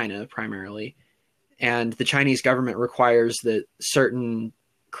filmed in China primarily, and the Chinese government requires that certain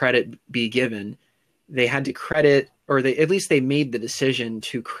credit be given, they had to credit, or at least they made the decision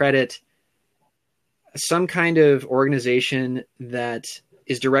to credit some kind of organization that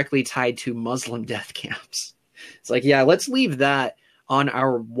is directly tied to Muslim death camps. It's like, yeah, let's leave that on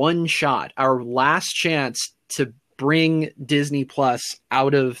our one shot, our last chance to bring Disney Plus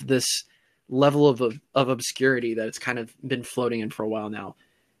out of this level of obscurity that it's kind of been floating in for a while now.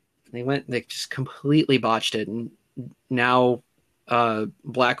 They just completely botched it, and now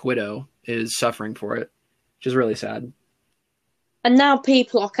Black Widow is suffering for it, which is really sad. And now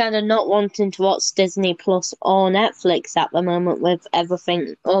people are kind of not wanting to watch Disney Plus or Netflix at the moment with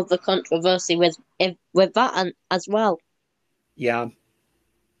everything, all the controversy with that and, as well. Yeah.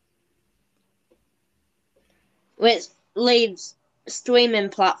 Which leaves streaming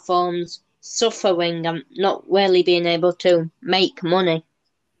platforms suffering and not really being able to make money.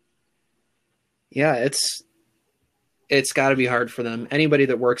 Yeah, it's got to be hard for them. Anybody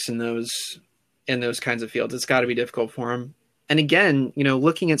that works in those in those kinds of fields. It's got to be difficult for them. And again,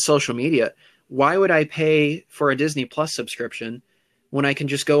 looking at social media, why would I pay for a Disney Plus subscription when I can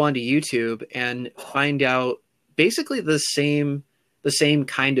just go onto YouTube and find out basically the same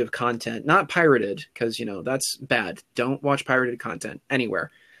kind of content, not pirated, because that's bad. Don't watch pirated content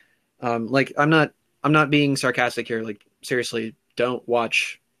anywhere. Like I'm not being sarcastic here. Like seriously, don't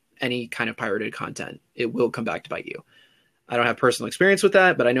watch any kind of pirated content. It will come back to bite you. I don't have personal experience with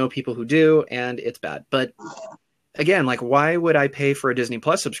that, but I know people who do, and it's bad. But again, like, why would I pay for a Disney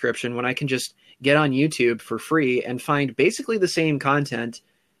Plus subscription when I can just get on YouTube for free and find basically the same content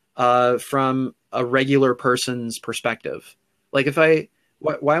from a regular person's perspective? Like,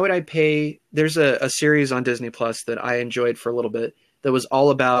 why would I pay? There's a series on Disney Plus that I enjoyed for a little bit that was all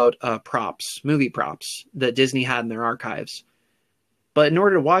about movie props that Disney had in their archives. But in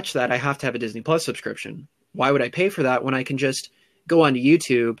order to watch that, I have to have a Disney Plus subscription. Why would I pay for that when I can just go onto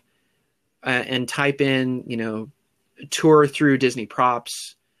YouTube and type in, tour through Disney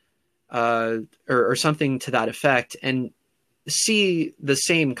props or something to that effect and see the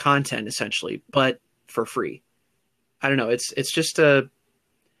same content essentially, but for free? I don't know. It's just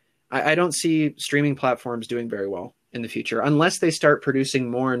I don't see streaming platforms doing very well in the future unless they start producing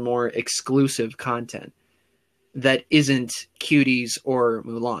more and more exclusive content that isn't Cuties or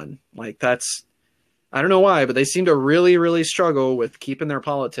Mulan. Like that's, I don't know why, but they seem to really, really struggle with keeping their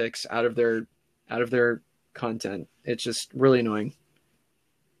politics out of their content. It's just really annoying.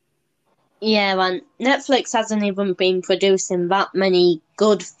 Yeah, and Netflix hasn't even been producing that many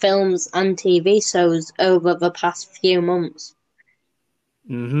good films and TV shows over the past few months.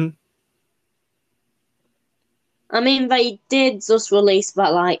 Mm-hmm. I mean, they did just release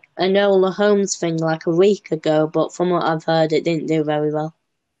that, like, Enola Holmes thing, like, a week ago, but from what I've heard, it didn't do very well.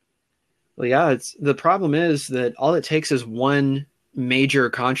 Well, yeah, the problem is that all it takes is one major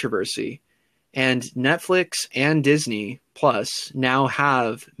controversy, and Netflix and Disney Plus now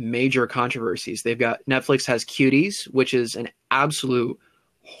have major controversies. Netflix has Cuties, which is an absolute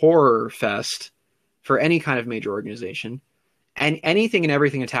horror fest for any kind of major organization, and anything and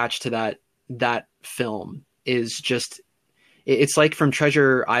everything attached to that film is just, it's like from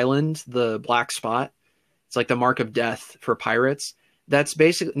Treasure Island, the black spot. It's like the mark of death for pirates. That's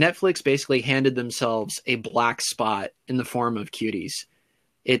basically, Netflix basically handed themselves a black spot in the form of Cuties.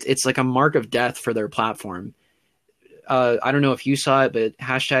 It's like a mark of death for their platform. I don't know if you saw it, but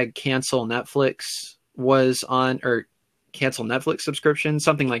hashtag cancel Netflix was on, or cancel Netflix subscription,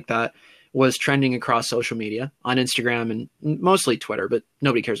 something like that, was trending across social media on Instagram and mostly Twitter, but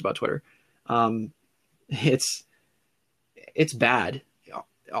nobody cares about Twitter. It's bad.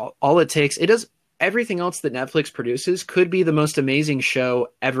 All it takes, everything else that Netflix produces could be the most amazing show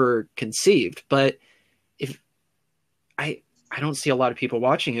ever conceived. But if I don't see a lot of people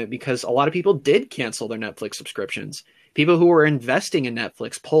watching it because a lot of people did cancel their Netflix subscriptions. People who were investing in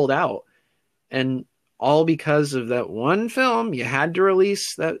Netflix pulled out, and all because of that one film. You had to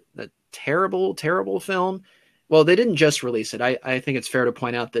release that terrible, terrible film. Well, they didn't just release it. I think it's fair to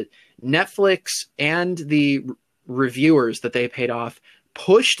point out that Netflix and the reviewers that they paid off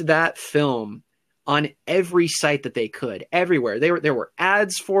pushed that film on every site that they could, everywhere. There were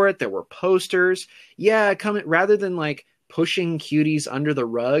ads for it. There were posters. Yeah, rather than like pushing Cuties under the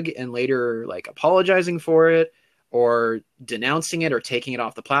rug and later like apologizing for it or denouncing it or taking it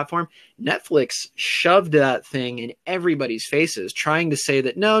off the platform, Netflix shoved that thing in everybody's faces, trying to say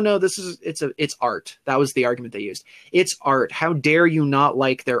that no, it's art. That was the argument they used. It's art. How dare you not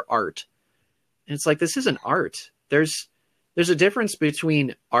like their art? And it's like, this isn't art. There's a difference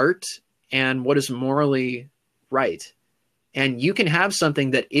between art and what is morally right. And you can have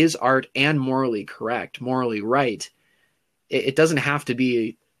something that is art and morally correct, morally right. It doesn't have to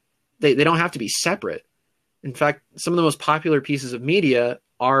be, they don't have to be separate. In fact, some of the most popular pieces of media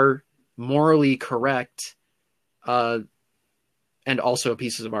are morally correct and also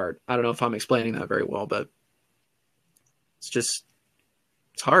pieces of art. I don't know if I'm explaining that very well, but it's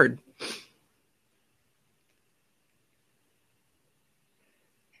hard.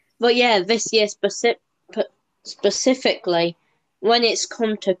 But yeah, this year specifically, when it's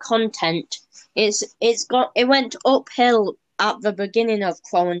come to content, it went uphill at the beginning of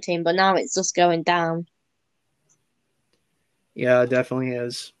quarantine, but now it's just going down. Yeah, it definitely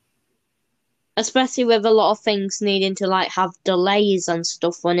is. Especially with a lot of things needing to like have delays and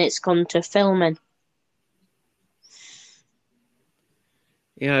stuff when it's come to filming.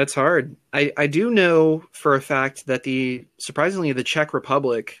 Yeah, it's hard. I do know for a fact that surprisingly the Czech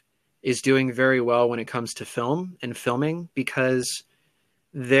Republic is doing very well when it comes to film and filming, because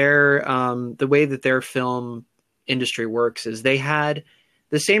the way that their film industry works is they had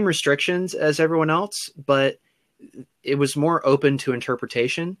the same restrictions as everyone else, but it was more open to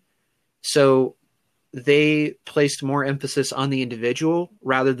interpretation. So they placed more emphasis on the individual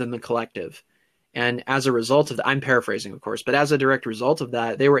rather than the collective. And as a result of that, I'm paraphrasing, of course, but as a direct result of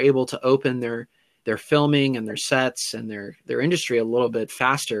that, they were able to open their filming and their sets and their industry a little bit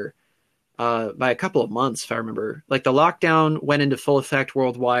faster by a couple of months, if I remember. Like the lockdown went into full effect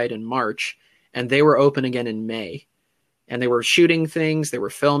worldwide in March, and they were open again in May. And they were shooting things, they were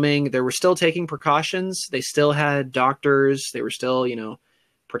filming, they were still taking precautions. They still had doctors, they were still,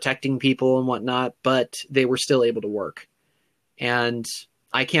 protecting people and whatnot, but they were still able to work. And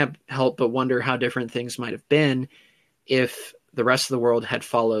I can't help but wonder how different things might have been if the rest of the world had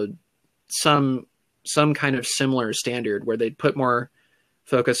followed some kind of similar standard where they'd put more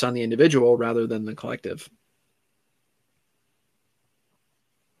focus on the individual rather than the collective.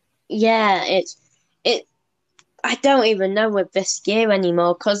 Yeah, it. I don't even know with this year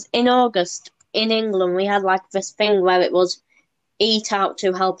anymore because in August in England we had like this thing where it was eat out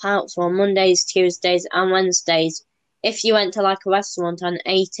to help out. So on Mondays, Tuesdays, and Wednesdays, if you went to like a restaurant and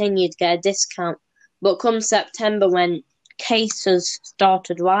ate in, you'd get a discount. But come September, when cases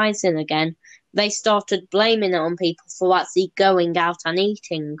started rising again, they started blaming it on people for actually going out and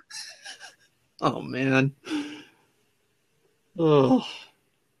eating. Oh man. Oh.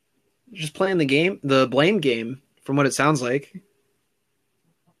 Just playing the blame game, from what it sounds like.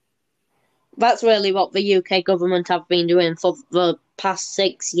 That's really what the UK government have been doing for the past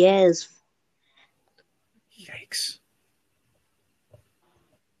 6 years. Yikes.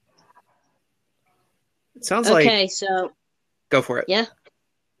 It sounds Okay, like... so... Go for it. Yeah?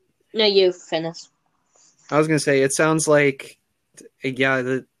 No, you finish. I was going to say, it sounds like, yeah,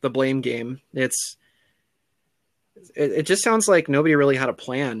 the blame game. It just sounds like nobody really had a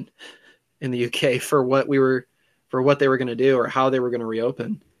plan in the UK for what they were going to do or how they were going to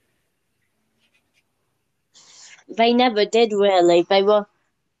reopen. They never did, really. They were...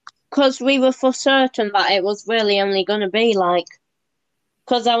 Because we were for certain that it was really only going to be like...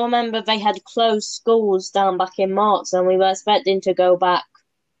 Because I remember they had closed schools down back in March and we were expecting to go back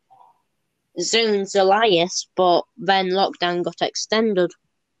June, July, but then lockdown got extended.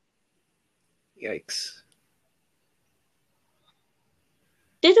 Yikes.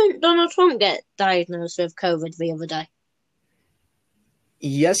 Didn't Donald Trump get diagnosed with COVID the other day?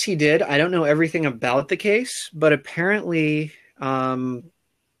 Yes, he did. I don't know everything about the case, but apparently,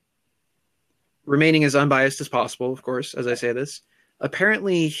 remaining as unbiased as possible, of course, as I say this,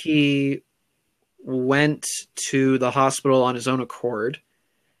 apparently he went to the hospital on his own accord,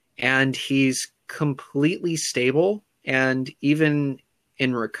 and he's completely stable and even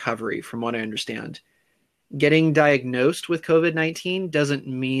in recovery, from what I understand. Getting diagnosed with COVID-19 doesn't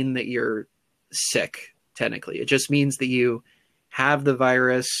mean that you're sick, technically. It just means that you have the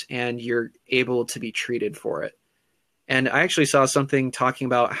virus and you're able to be treated for it. And I actually saw something talking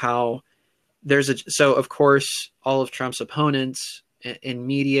about how so of course, all of Trump's opponents in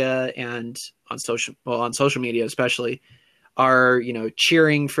media and on social media especially, are,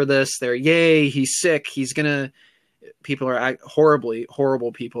 cheering for this. They're, yay, he's sick. People are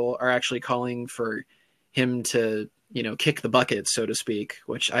horrible people are actually calling for him to, kick the bucket, so to speak,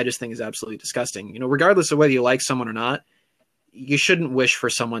 which I just think is absolutely disgusting. Regardless of whether you like someone or not, you shouldn't wish for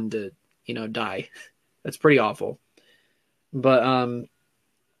someone to, die. That's pretty awful. But,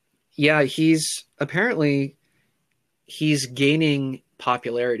 yeah, he's gaining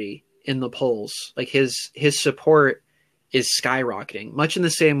popularity in the polls. Like his support is skyrocketing, much in the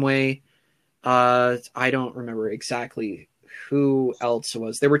same way. I don't remember exactly who else it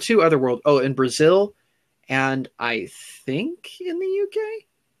was. There were two other in Brazil, and I think in the UK.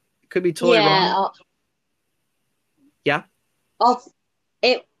 Could be totally wrong. Yeah.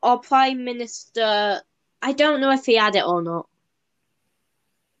 Our Prime Minister, I don't know if he had it or not.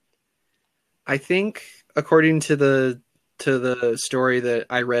 I think, according to the story that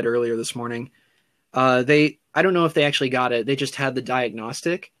I read earlier this morning, I don't know if they actually got it. They just had the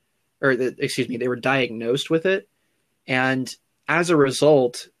diagnostic, they were diagnosed with it. And as a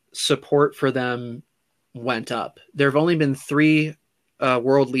result, support for them went up. There have only been 3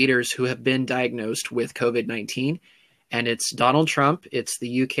 world leaders who have been diagnosed with COVID-19, and it's Donald Trump, it's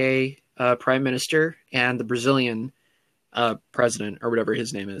the UK Prime Minister, and the Brazilian president, or whatever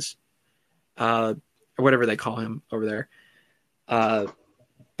his name is, or whatever they call him over there.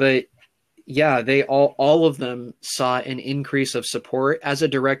 But yeah, they all of them saw an increase of support as a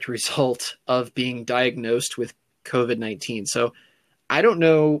direct result of being diagnosed with COVID-19. So I don't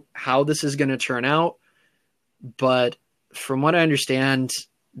know how this is going to turn out, but from what I understand,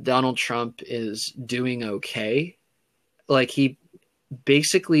 Donald Trump is doing okay. Like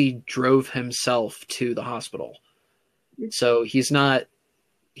basically drove himself to the hospital. So he's not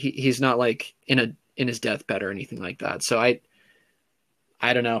like in his deathbed or anything like that. So I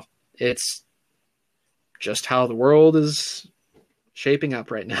don't know. It's just how the world is shaping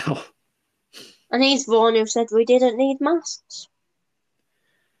up right now. And he's the one who said we didn't need masks.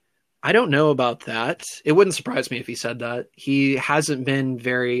 I don't know about that. It wouldn't surprise me if he said that. He hasn't been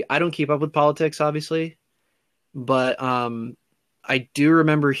very. I don't keep up with politics, obviously, but I do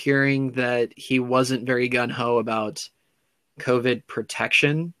remember hearing that he wasn't very gun ho about COVID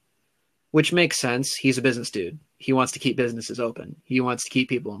protection, which makes sense. He's a business dude. He wants to keep businesses open. He wants to keep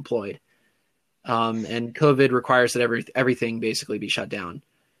people employed. And COVID requires that everything basically be shut down,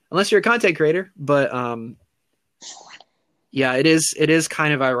 unless you're a content creator. But yeah, it is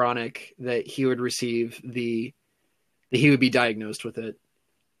kind of ironic that he would that he would be diagnosed with it.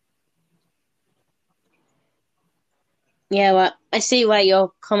 Yeah, well, I see where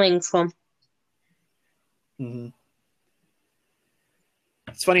you're coming from. Mm-hmm.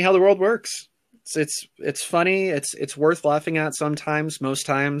 It's funny how the world works. It's funny. It's worth laughing at sometimes, most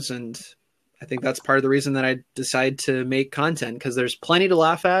times, and I think that's part of the reason that I decide to make content, because there's plenty to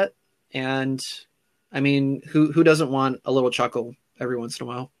laugh at, and I mean, who doesn't want a little chuckle every once in a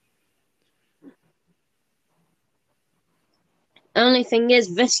while? Only thing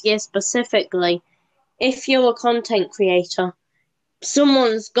is, this year specifically, if you're a content creator,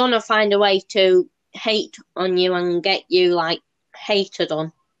 someone's gonna find a way to hate on you and get you like hated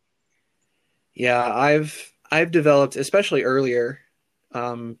on. Yeah, I've developed, especially earlier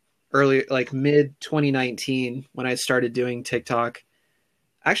like mid 2019 when I started doing TikTok.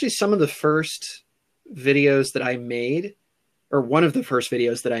 Actually, some of the first videos that I made, or one of the first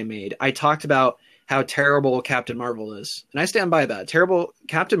videos that I made, I talked about how terrible Captain Marvel is. And I stand by that. Terrible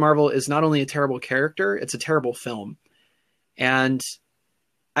Captain Marvel is not only a terrible character, it's a terrible film. And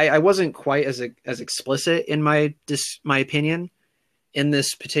I wasn't quite as explicit in my opinion in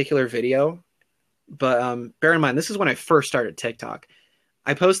this particular video. But bear in mind, this is when I first started TikTok.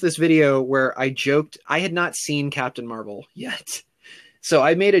 I posted this video where I joked I had not seen Captain Marvel yet. So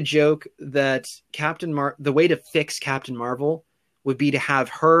I made a joke that the way to fix Captain Marvel would be to have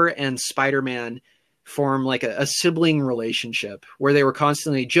her and Spider-Man form like a sibling relationship where they were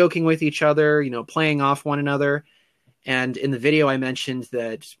constantly joking with each other, playing off one another. And in the video, I mentioned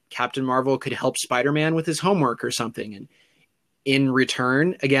that Captain Marvel could help Spider-Man with his homework or something. And in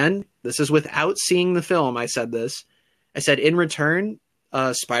return, again, this is without seeing the film, I said this. I said, in return,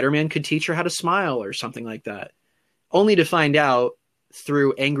 Spider-Man could teach her how to smile or something like that. Only to find out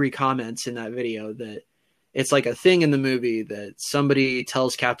through angry comments in that video that it's like a thing in the movie that somebody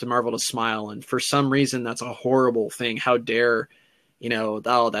tells Captain Marvel to smile, and for some reason that's a horrible thing. How dare,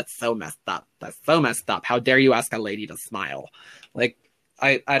 oh, that's so messed up. That's so messed up. How dare you ask a lady to smile? Like,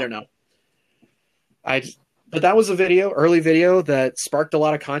 I don't know. But that was a early video that sparked a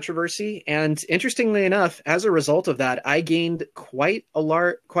lot of controversy, and interestingly enough, as a result of that, I gained quite a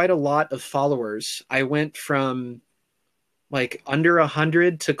lot of followers. I went from like under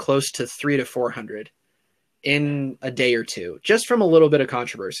 100 to close to 300 to 400 in a day or two, just from a little bit of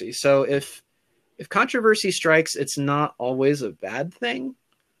controversy. So if controversy strikes, it's not always a bad thing,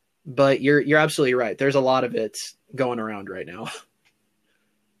 but you're absolutely right. There's a lot of it going around right now.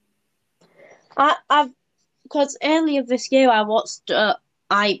 Because earlier this year I watched the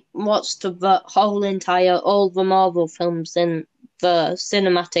all the Marvel films in the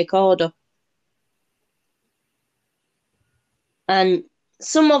cinematic order. And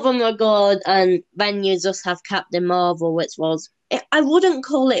some of them were good, and then you just have Captain Marvel, which was, I wouldn't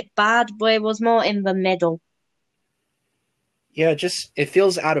call it bad, but it was more in the middle. Yeah, it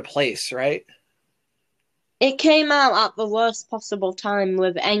feels out of place, right? It came out at the worst possible time,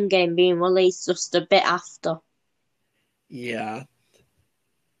 with Endgame being released just a bit after. Yeah.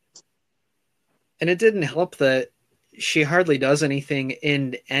 And it didn't help that she hardly does anything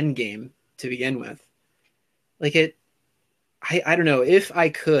in Endgame to begin with. Like I don't know, if I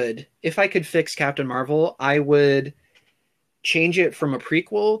could fix Captain Marvel, I would change it from a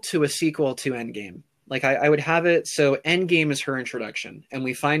prequel to a sequel to Endgame. Like I would have it so Endgame is her introduction, and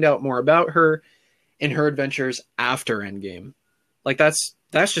we find out more about her in her adventures after Endgame. Like that's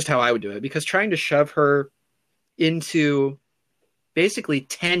just how I would do it, because trying to shove her into basically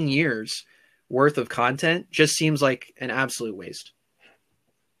 10 years worth of content just seems like an absolute waste.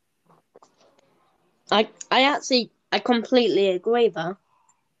 I completely agree there.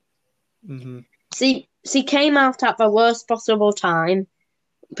 Mm-hmm. She came out at the worst possible time.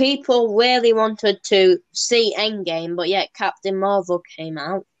 People really wanted to see Endgame, but yet Captain Marvel came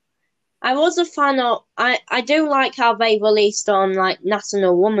out. I was a fan of. I do like how they released on like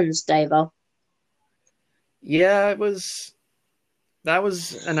National Women's Day though. Yeah, it was that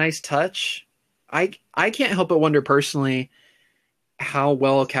was a nice touch. I can't help but wonder personally how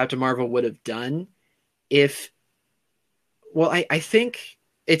well Captain Marvel would have done if well, I think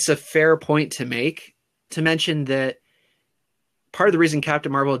it's a fair point to make to mention that part of the reason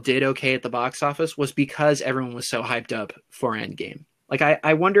Captain Marvel did okay at the box office was because everyone was so hyped up for Endgame. Like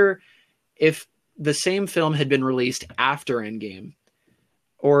I wonder if the same film had been released after Endgame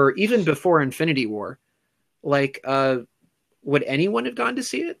or even before Infinity War, like would anyone have gone to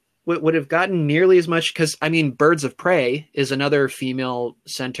see it? Would have gotten nearly as much? Because I mean, Birds of Prey is another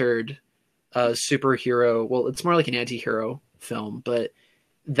female-centered superhero. Well, it's more like an anti-hero film, but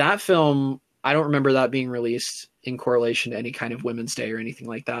that film, I don't remember that being released in correlation to any kind of Women's Day or anything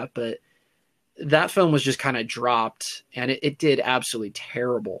like that. But that film was just kind of dropped, and it did absolutely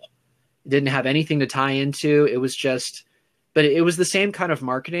terrible. It didn't have anything to tie into. It was just, but it was the same kind of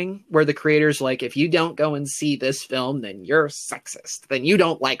marketing where the creators like, if you don't go and see this film, then you're sexist. Then you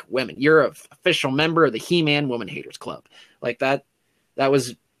don't like women. You're an official member of the He-Man Woman Haters Club. Like that. That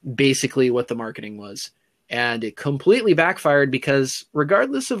was basically what the marketing was, and it completely backfired because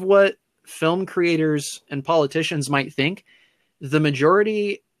regardless of what film creators and politicians might think, the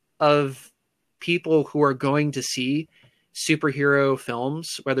majority of people who are going to see superhero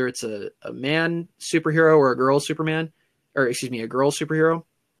films, whether it's a man superhero or a girl Superman, or excuse me, a girl superhero,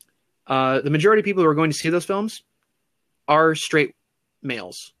 the majority of people who are going to see those films are straight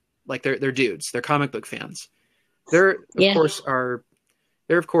males. Like they're dudes. They're comic book fans. There, of Yeah. course, are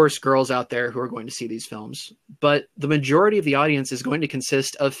there are, of course, girls out there who are going to see these films, but the majority of the audience is going to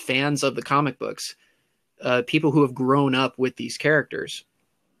consist of fans of the comic books, people who have grown up with these characters.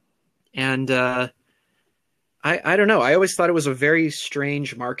 And I don't know. I always thought it was a very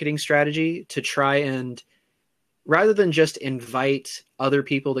strange marketing strategy to try and, rather than just invite other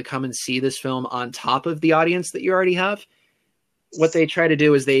people to come and see this film on top of the audience that you already have, what they try to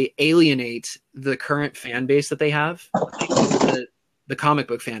do is they alienate the current fan base that they have, the comic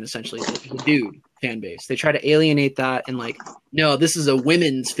book fan, essentially, the dude fan base. They try to alienate that and like, no, this is a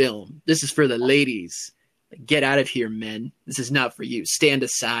women's film. This is for the ladies. Get out of here, men. This is not for you. Stand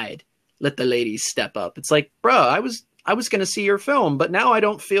aside. Let the ladies step up. It's like, bro, I was going to see your film, but now I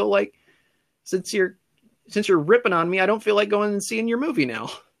don't feel like since you're ripping on me, I don't feel like going and seeing your movie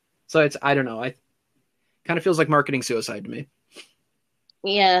now. So it's, I don't know. I kind of feels like marketing suicide to me.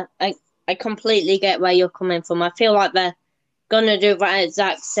 Yeah, I completely get where you're coming from. I feel like they're gonna do that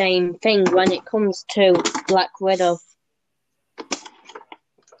exact same thing when it comes to Black Widow.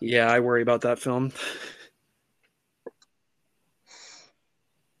 Yeah, I worry about that film.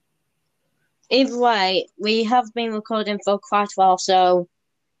 Either way, we have been recording for quite a while, so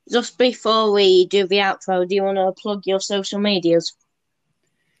just before we do the outro, do you want to plug your social medias?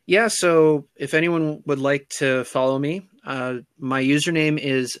 Yeah, so if anyone would like to follow me, my username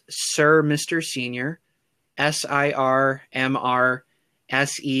is Sirmrsenior, Sirmrsenior,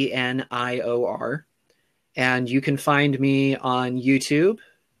 and you can find me on YouTube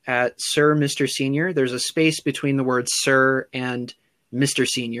at Sir Mr. Senior. There's a space between the words Sir and Mr.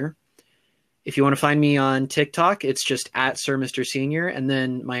 Senior. If you want to find me on TikTok, it's just at Sir Mr. Senior, and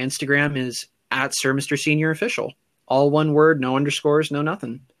then my Instagram is at Sir Mr. Senior Official. All one word, no underscores, no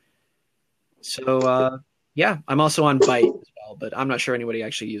nothing. So yeah, I'm also on Byte as well, but I'm not sure anybody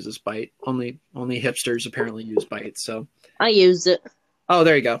actually uses Byte. Only hipsters apparently use Byte. So I use it. oh,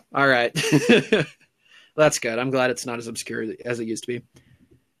 there you go. All right, that's good. I'm glad it's not as obscure as it used to be.